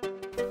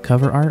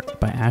 Cover art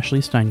by Ashley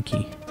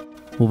Steinke.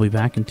 We'll be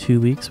back in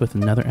 2 weeks with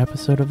another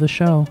episode of the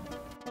show.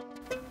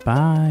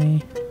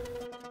 Bye.